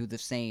going through the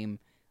same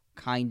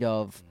kind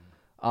of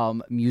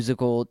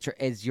musical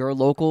is your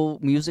local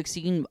music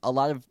scene a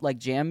lot of like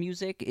jam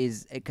music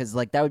is because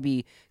like that would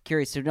be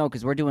curious to know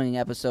because we're doing an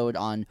episode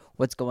on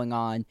what's going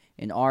on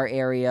in our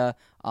area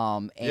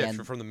and if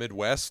you're from the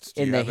Midwest,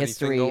 do in you the have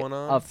history anything going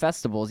on? of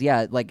festivals.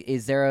 Like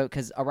is there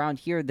because around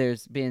here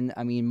there's been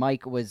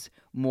Mike was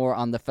more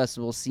on the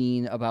festival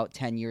scene about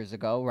 10 years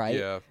ago, right?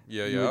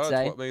 You would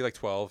say? maybe like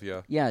 12.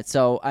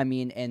 So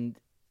and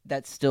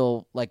that's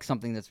still like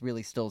something that's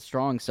really still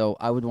strong. So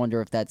I would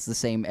wonder if that's the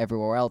same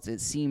everywhere else.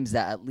 It seems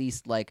that at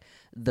least like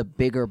the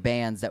bigger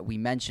bands that we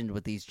mentioned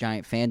with these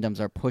giant fandoms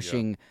are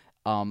pushing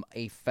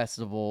a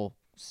festival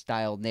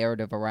style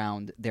narrative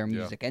around their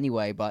music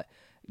anyway. But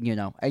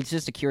it's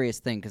just a curious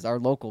thing because our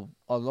local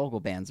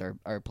bands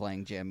are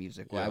playing jam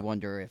music. Yeah. I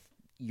wonder if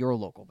your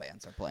local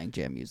bands are playing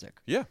jam music.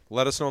 Yeah,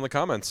 let us know in the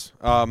comments.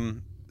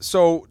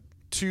 So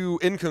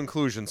in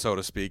conclusion, so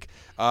to speak,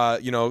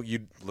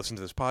 you listen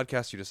to this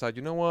podcast, you decide,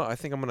 you know what, I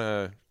think I'm going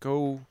to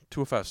go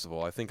to a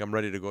festival. I think I'm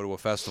ready to go to a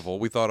festival.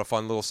 We thought a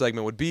fun little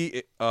segment would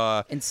be...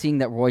 and seeing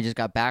that Roy just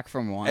got back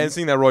from one. Yes,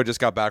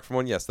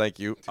 thank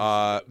you.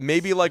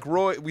 Maybe like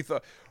Roy, we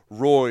thought,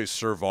 Roy's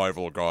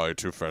survival guide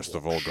to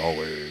festival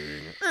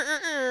going.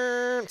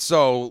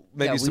 So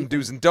maybe some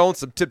do's and don'ts,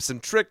 some tips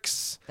and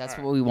tricks. That's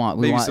what we want.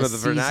 We Maybe want some of the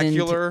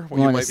vernacular. We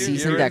want a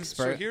seasoned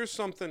expert. So here's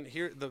something.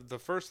 The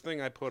first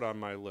thing I put on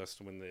my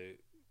list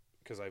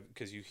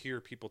because you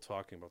hear people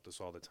talking about this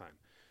all the time.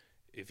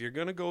 If you're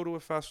gonna go to a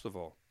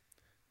festival,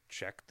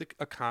 check the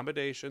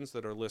accommodations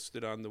that are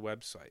listed on the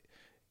website.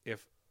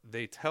 If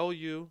they tell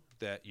you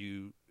that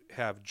you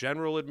have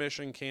general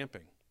admission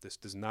camping, this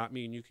does not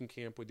mean you can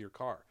camp with your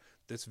car.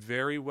 This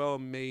very well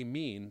may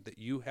mean that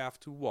you have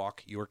to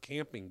walk your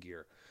camping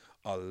gear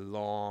a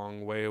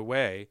long way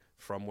away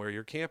from where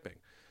you're camping.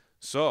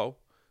 So,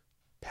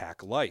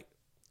 pack light.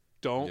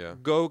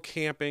 Don't go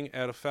camping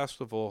at a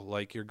festival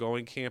like you're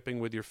going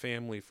camping with your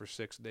family for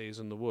 6 days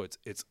in the woods.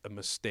 It's a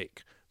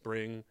mistake.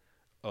 Bring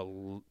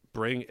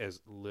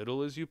as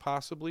little as you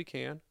possibly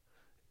can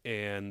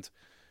and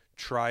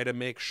try to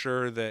make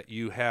sure that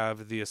you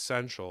have the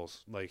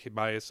essentials. Like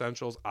by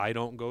essentials, I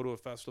don't go to a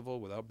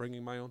festival without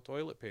bringing my own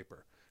toilet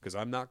paper because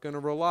I'm not going to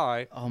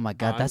rely. Oh my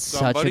God, on that's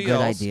such a good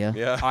else. idea.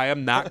 Yeah. I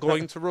am not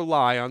going to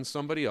rely on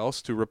somebody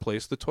else to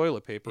replace the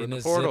toilet paper in the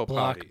porta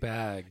potty. Ziploc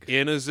bag.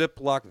 In a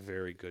Ziploc.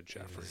 Very good,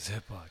 Jeffrey.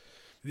 Ziploc.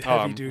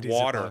 Heavy duty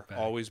water. Ziploc bag.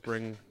 Always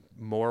bring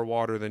more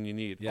water than you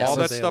need. Yes, All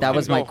that they- stuff. That can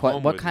was go my home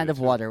question. What with kind you, of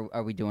too. water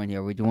are we doing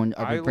here? Are we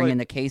I bringing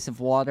like- a case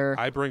of water?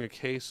 I bring a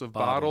case of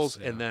Bottles,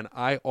 bottles, and then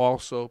I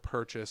also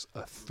purchase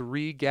a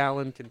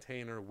 3-gallon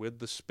container with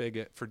the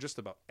spigot for just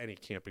about any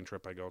camping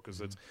trip I go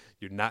because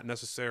you're not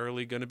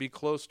necessarily going to be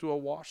close to a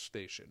wash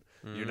station.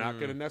 You're not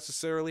going to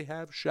necessarily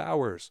have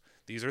showers.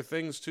 These are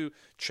things to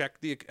check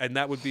and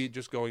that would be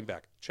just going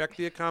back. Check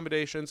the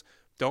accommodations.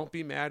 Don't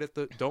be mad at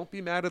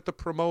the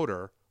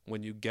promoter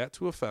when you get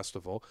to a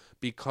festival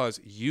because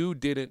you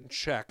didn't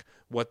check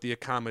what the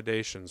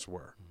accommodations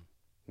were.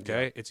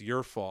 Okay? It's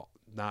your fault.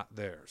 not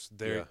theirs.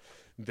 Yeah.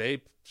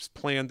 They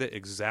planned it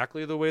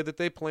exactly the way that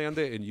they planned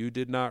it, and you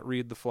did not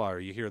read the flyer.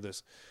 You hear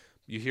this.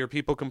 You hear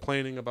people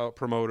complaining about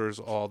promoters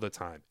all the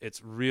time.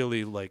 It's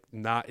really like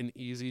not an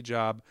easy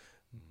job.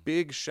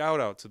 Big shout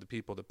out to the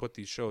people that put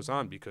these shows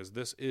on, because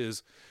this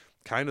is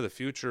kind of the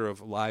future of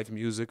live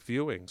music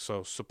viewing.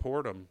 So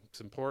support them.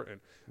 It's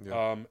important.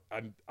 Yeah.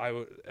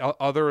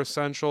 Other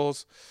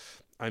essentials.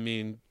 I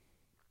mean,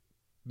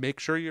 make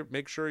sure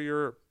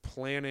you're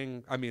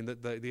planning. I mean,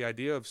 the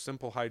idea of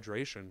simple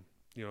hydration.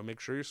 You know, make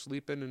sure you're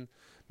sleeping, and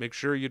make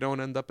sure you don't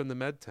end up in the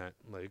med tent.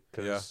 Like,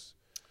 cause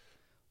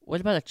What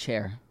about a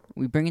chair?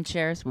 We bringing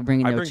chairs? We're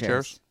bringing I no bring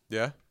chairs. chairs.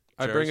 Yeah.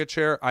 I bring a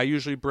chair. I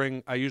usually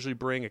bring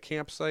a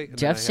campsite. And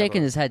Jeff's then I have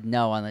shaking a- his head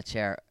no on the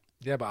chair.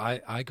 Yeah,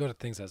 but I go to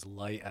things as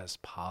light as Are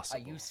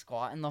possible. you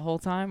squatting the whole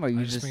time, or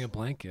you I just bring a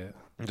blanket.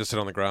 And just sit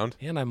on the ground.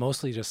 And I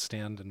mostly just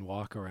stand and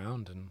walk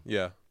around and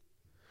Yeah.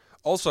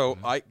 Also,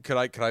 could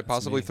I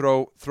possibly me.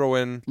 throw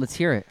in Let's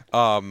hear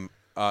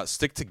it.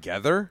 stick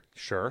together.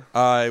 Sure.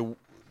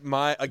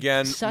 My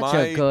again Such my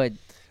a good.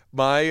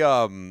 my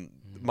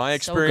So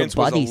experience good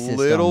was a buddy system.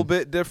 little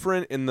bit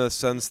different in the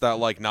sense that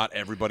like not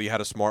everybody had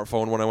a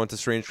smartphone when I went to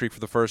Strange Creek for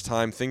the first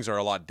time. Things are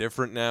a lot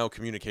different now.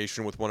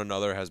 Communication with one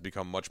another has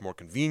become much more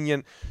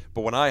convenient.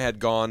 But when I had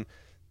gone,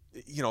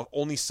 you know,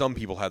 only some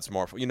people had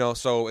smartphones. You know,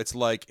 so it's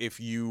like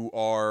if you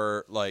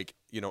are like,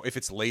 you know, if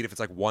it's late, if it's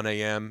like 1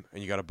 a.m.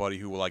 and you got a buddy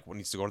who like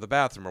needs to go to the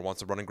bathroom or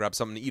wants to run and grab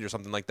something to eat or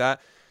something like that,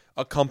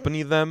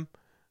 accompany them.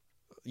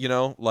 You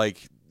know,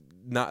 like.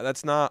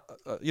 That's not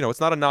you know,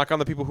 it's not a knock on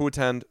the people who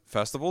attend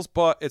festivals,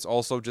 but it's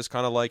also just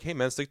kind of like, hey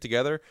man, stick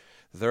together.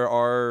 There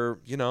are,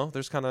 you know,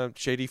 there's kind of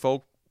shady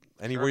folk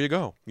anywhere you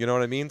go. You know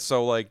what I mean?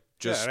 So like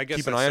just and I guess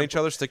keep an that eye on simple- each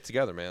other, stick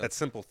together, man. That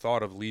simple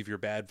thought of leave your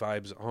bad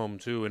vibes at home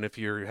too, and if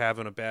you're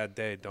having a bad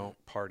day, don't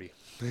party.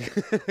 'Cause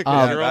you're that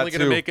only going to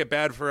too. make it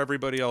bad for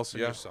everybody else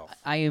and Yeah. yourself.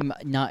 I am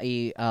not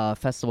a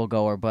festival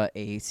goer, but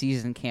a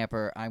season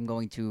camper. I'm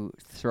going to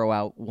throw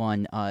out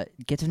one.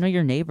 Get to know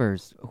your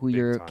neighbors who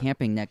you're time.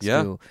 camping next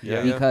Yeah. to,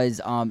 Yeah.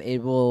 because it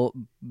will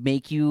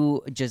make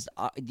you just.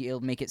 It'll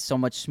make it so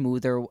much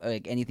smoother.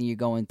 Like anything you're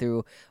going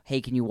through.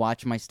 Hey, can you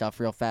watch my stuff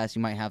real fast?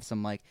 You might have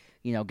some like.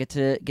 You know, get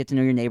to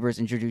know your neighbors,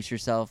 introduce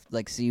yourself,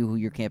 like see who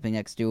you're camping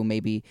next to.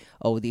 Maybe,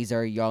 oh, these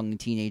are young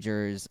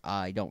teenagers.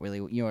 I don't really,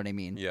 you know what I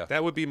mean? Yeah.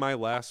 That would be my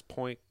last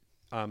point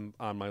on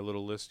my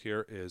little list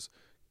here is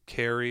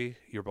carry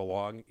your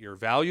your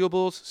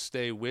valuables,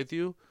 stay with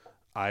you.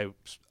 I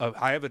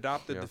have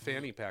adopted the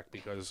fanny pack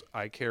because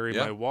I carry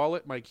Yeah. my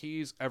wallet, my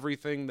keys,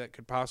 everything that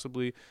could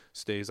possibly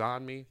stays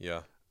on me.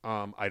 Yeah.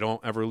 I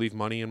don't ever leave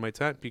money in my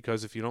tent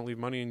because if you don't leave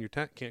money in your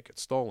tent, it can't get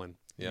stolen.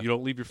 Yeah. You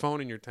don't leave your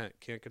phone in your tent,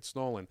 can't get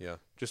stolen. Yeah.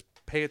 Just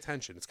pay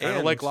attention. It's kind of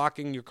And- like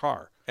locking your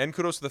car. And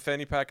kudos to the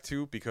fanny pack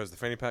too, because the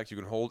fanny pack you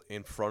can hold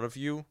in front of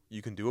you.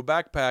 You can do a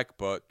backpack,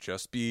 but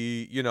just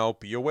be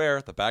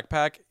aware the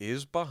backpack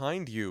is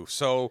behind you.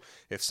 So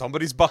if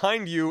somebody's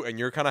behind you and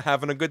you're kind of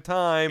having a good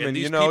time, and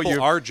these you know people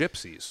you are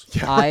gypsies.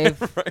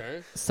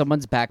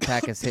 Someone's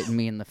backpack is hitting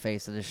me in the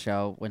face at the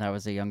show when I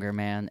was a younger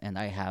man, and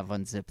I have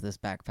unzipped this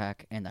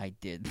backpack, and I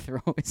did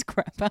throw his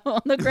crap out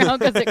on the ground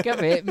because it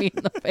kept hitting me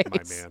in the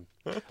face.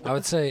 My man. I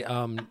would say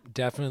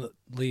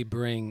definitely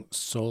bring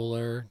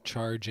solar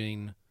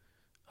charging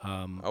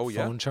Oh,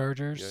 yeah. phone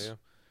chargers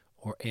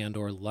Yeah,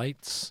 or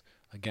lights.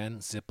 Again,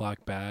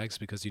 Ziploc bags,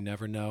 because you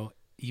never know.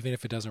 Even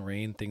if it doesn't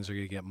rain, things are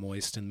going to get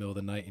moist in the middle of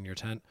the night in your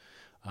tent.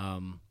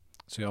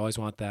 So you always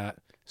want that.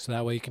 So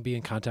that way you can be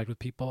in contact with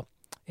people.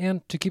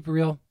 And to keep it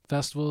real,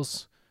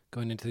 festivals,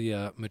 going into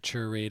the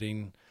mature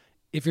rating.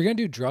 If you're going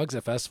to do drugs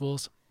at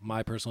festivals,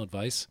 my personal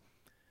advice,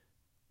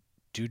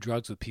 do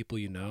drugs with people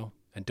you know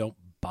and don't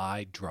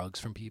buy drugs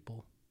from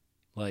people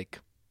like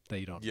that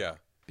you don't. Yeah.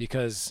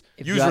 Because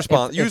If Use you- use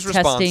if testing,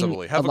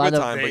 responsibly. Have a lot good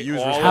of- time, but use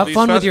all responsibly. of Have these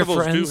fun with your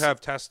festivals friends. do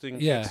have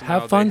testing. Yeah, kits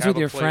have now. fun They with have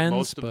your a place- friends,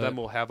 Most of but- them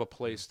will have a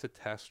place to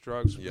test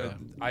drugs. Yeah.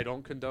 I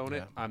don't condone it.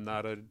 Yeah. I'm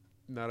not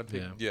a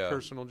big Yeah.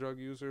 personal drug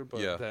user, but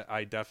Yeah. that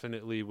I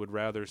definitely would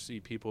rather see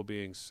people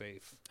being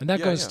safe. And that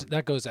Yeah, goes yeah.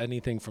 that goes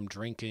anything from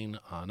drinking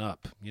on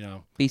up, you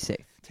know. Be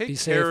safe. Take Be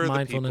safe, care of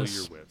the people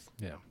mindfulness. you're with.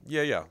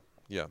 Yeah.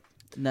 Yeah.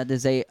 And that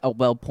is a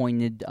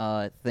well-pointed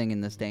thing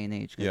in this day and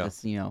age. 'Cause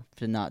Yeah. it's,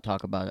 to not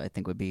talk about it, I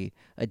think would be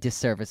a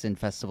disservice in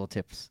festival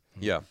tips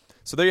Yeah.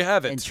 So there you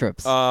have it. and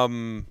trips.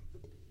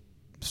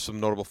 Some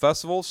notable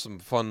festivals, some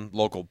fun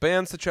local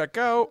bands to check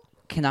out.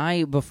 Can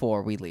I,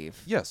 before we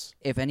leave, Yes.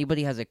 if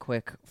anybody has a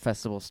quick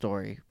festival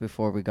story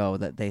before we go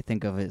that they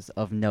think of as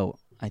of note,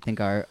 I think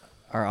our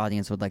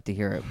audience would like to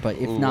hear it. But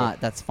if Ooh. not,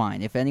 that's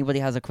fine. If anybody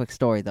has a quick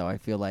story, though, I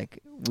feel like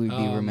we'd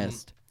be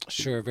remiss.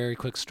 Sure, very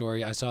quick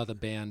story. I saw the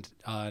band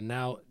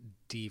now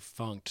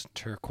defunct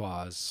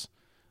Turquoise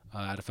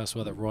at a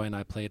festival that Roy and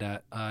I played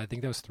at. I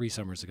think that was 3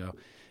 summers ago,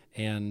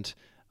 and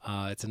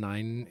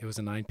it was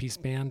a 9-piece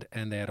band,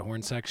 and they had a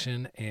horn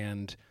section,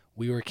 and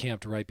we were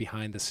camped right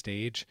behind the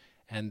stage,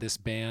 and this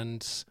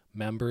band's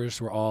members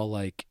were all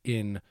like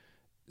in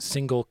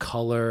single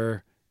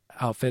color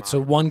outfits. So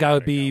one guy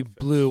would be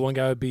blue, one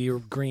guy would be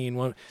green,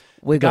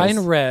 the guy in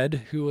Wiggles. red,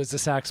 who was the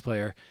sax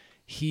player,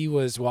 he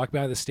was walking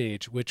by the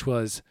stage, which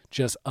was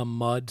just a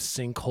mud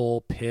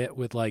sinkhole pit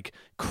with like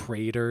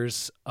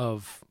craters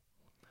of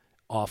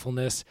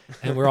awfulness,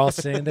 and we're all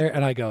sitting there,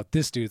 and I go,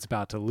 this dude's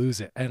about to lose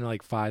it. And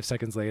like 5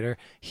 seconds later,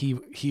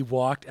 he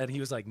walked, and he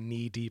was like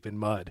knee deep in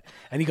mud,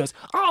 and he goes,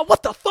 oh,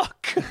 what the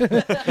fuck.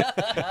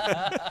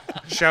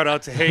 Shout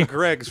out to Hey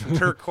Greg's from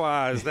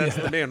Turquoise. That's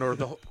the man, or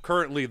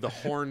currently the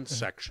horn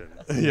section.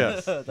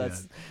 Yes.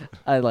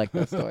 I like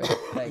that story.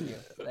 Thank you.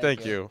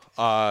 Thank you.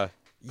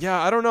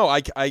 Yeah, I don't know.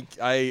 I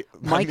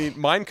Mike? mean,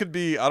 mine could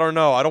be. I don't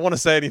know. I don't want to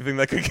say anything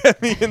that could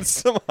get me in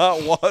some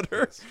hot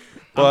water.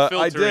 I'm But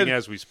filtering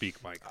as we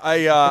speak, Mike.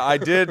 I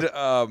did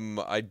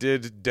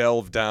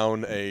delve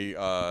down a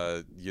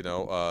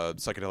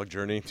psychedelic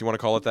journey. Do you want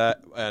to call it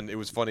that? And it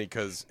was funny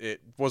because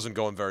it wasn't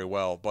going very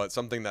well. But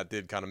something that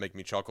did kind of make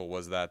me chuckle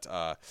was that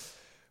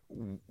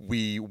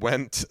we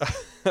went,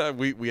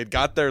 we had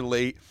got there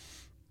late.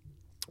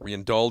 We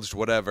indulged,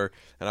 whatever,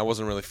 and I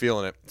wasn't really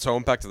feeling it. So I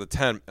went back to the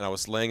tent, and I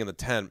was laying in the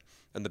tent,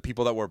 and the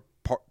people that were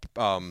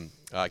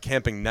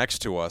camping next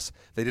to us,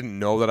 they didn't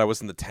know that I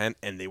was in the tent,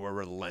 and they were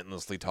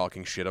relentlessly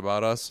talking shit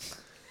about us.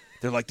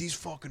 They're like, these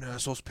fucking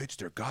assholes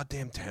pitched their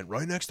goddamn tent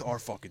right next to our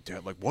fucking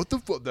tent. Like, what the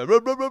fuck?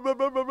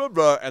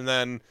 And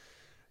then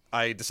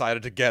I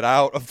decided to get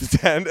out of the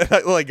tent, and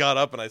I got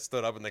up, and I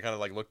stood up, and they kind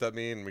of looked at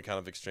me, and we kind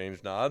of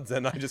exchanged nods,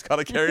 and I just kind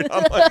of carried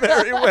on my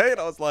merry way, and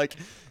I was like,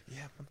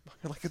 yeah,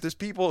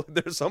 if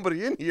there's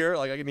somebody in here,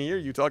 I can hear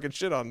you talking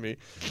shit on me.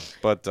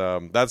 But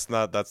that's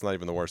not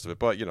even the worst of it.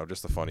 But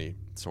just a funny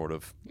sort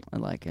of I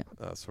like it.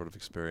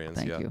 Experience.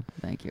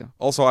 Thank you.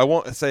 Also, I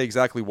won't say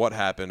exactly what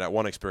happened at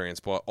one experience,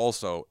 but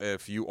also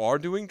if you are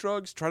doing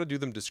drugs, try to do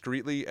them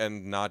discreetly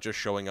and not just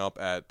showing up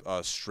at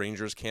a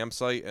stranger's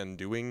campsite and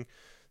doing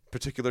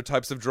particular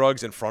types of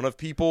drugs in front of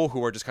people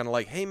who are just kind of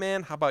like, hey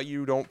man, how about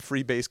you don't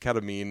freebase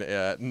ketamine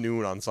at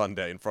noon on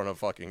Sunday in front of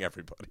fucking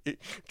everybody?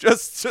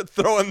 Just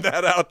throwing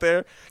that out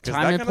there.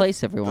 Time and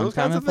place, everyone. Those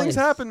Time kinds and of things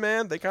place. happen,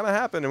 man. They kind of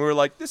happen, and we were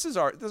like, this is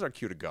our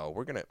cue to go.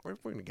 We're gonna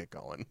get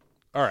going.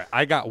 All right,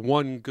 I got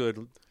one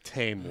good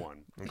tame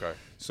one. Okay.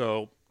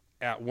 So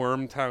at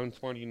Wormtown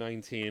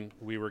 2019,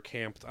 we were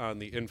camped on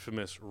the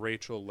infamous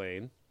Rachel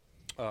Lane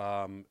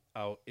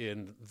out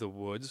in the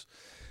woods,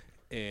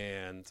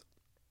 and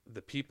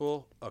the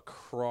people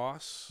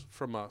across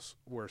from us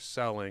were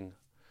selling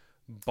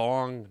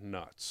bong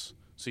nuts.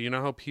 So you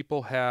know how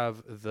people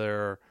have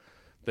the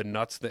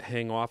nuts that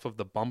hang off of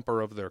the bumper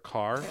of their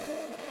car?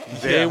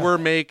 They were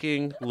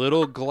making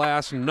little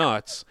glass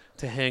nuts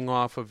to hang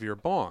off of your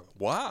bong.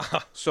 Wow.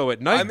 So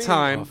at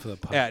nighttime, Off the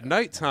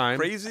pipe.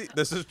 Crazy.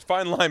 This is a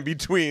fine line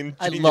between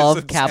I genius love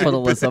and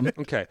capitalism.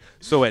 okay,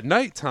 so at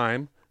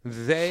nighttime, The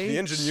they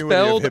ingenuity of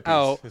spelled hippies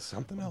out is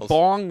something else.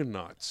 bong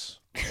nuts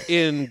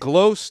in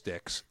glow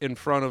sticks in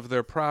front of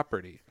their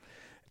property.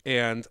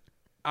 And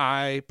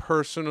I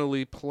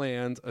personally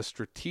planned a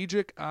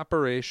strategic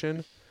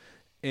operation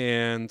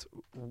and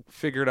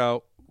figured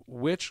out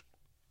which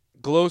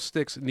glow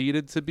sticks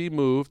needed to be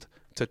moved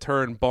to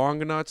turn bong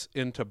nuts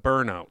into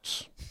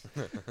burnouts.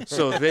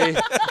 So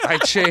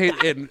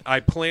I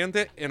planned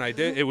it, and I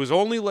did. It was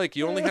only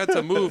you only had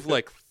to move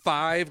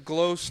 5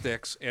 glow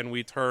sticks, and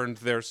we turned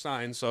their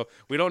sign. So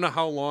we don't know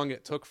how long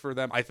it took for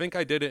them. I think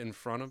I did it in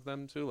front of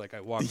them too.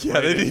 I walked. Yeah,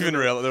 right they didn't into even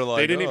their- realize. They're like,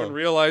 They didn't oh. even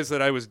realize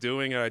that I was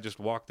doing it. I just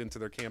walked into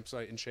their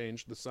campsite and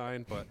changed the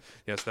sign. But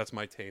yes, that's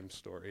my tame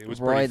story. It was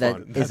Roy, pretty that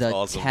fun. is That's a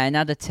awesome. 10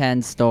 out of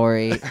 10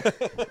 story.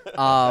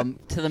 To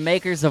the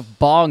makers of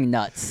Bong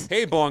Nuts.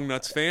 Hey, bong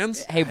nuts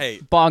fans. Hey,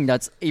 Bong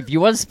Nuts, if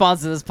you want to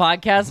sponsor this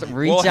podcast,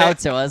 reach We'll out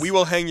to us. We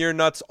will hang your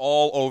nuts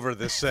all over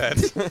this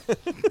set.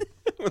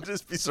 We'll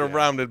just be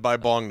surrounded by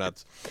bong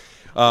nuts.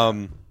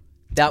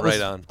 That was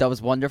right on. That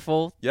was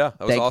wonderful. Yeah,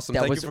 that was awesome.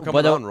 Thank you for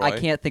coming on, Roy. I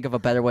can't think of a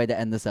better way to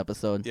end this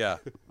episode. Yeah,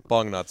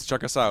 bong nuts.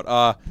 Check us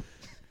out.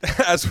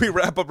 As we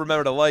wrap up,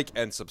 remember to like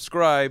and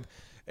subscribe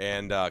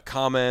and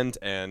comment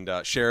and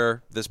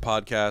share this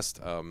podcast.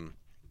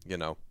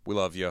 We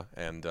love you,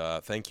 and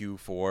thank you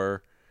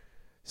for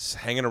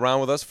hanging around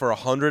with us for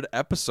 100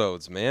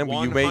 episodes, man.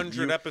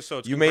 100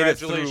 episodes. You made it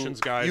Congratulations,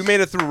 through, guys. You made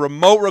it through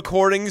remote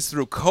recordings,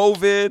 through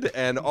COVID,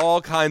 and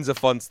all kinds of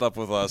fun stuff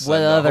with us. What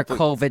and, other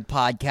hopefully- COVID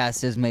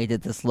podcast has made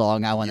it this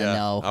long? I want to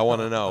know. I want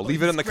to know.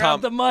 Leave it in the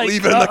grab the mic.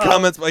 Leave it in the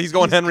comments. He's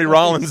going Henry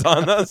Rollins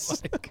on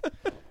us.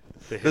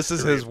 The This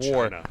is history his of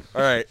war. China.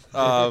 All right.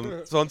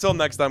 So until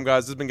next time,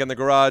 guys, this has been Get in the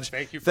Garage.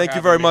 Thank you for Thank you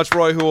having very me. much,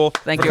 Roy Hool.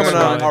 Thank for you, coming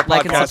on everyone. our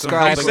Like and podcast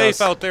subscribe. helping Be safe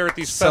us out there at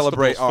these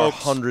celebrate festivals, our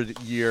folks. 100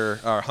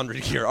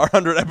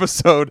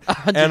 episode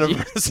 100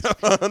 anniversary.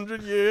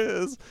 100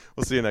 years.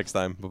 We'll see you next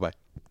time. Bye bye.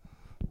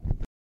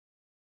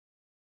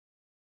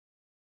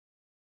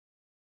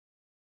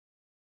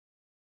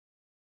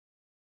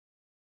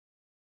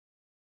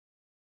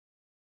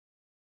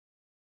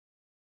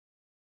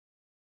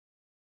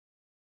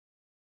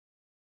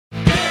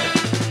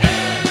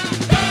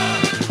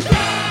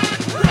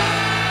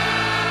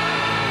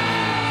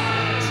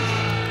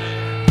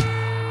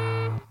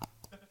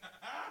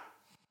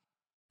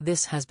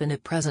 This has been a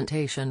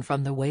presentation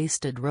from the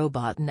Wasted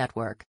Robot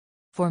Network.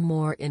 For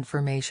more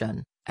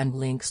information, and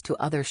links to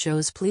other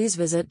shows, please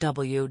visit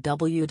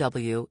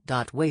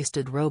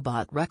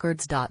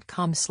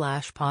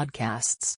www.wastedrobotrecords.com/podcasts.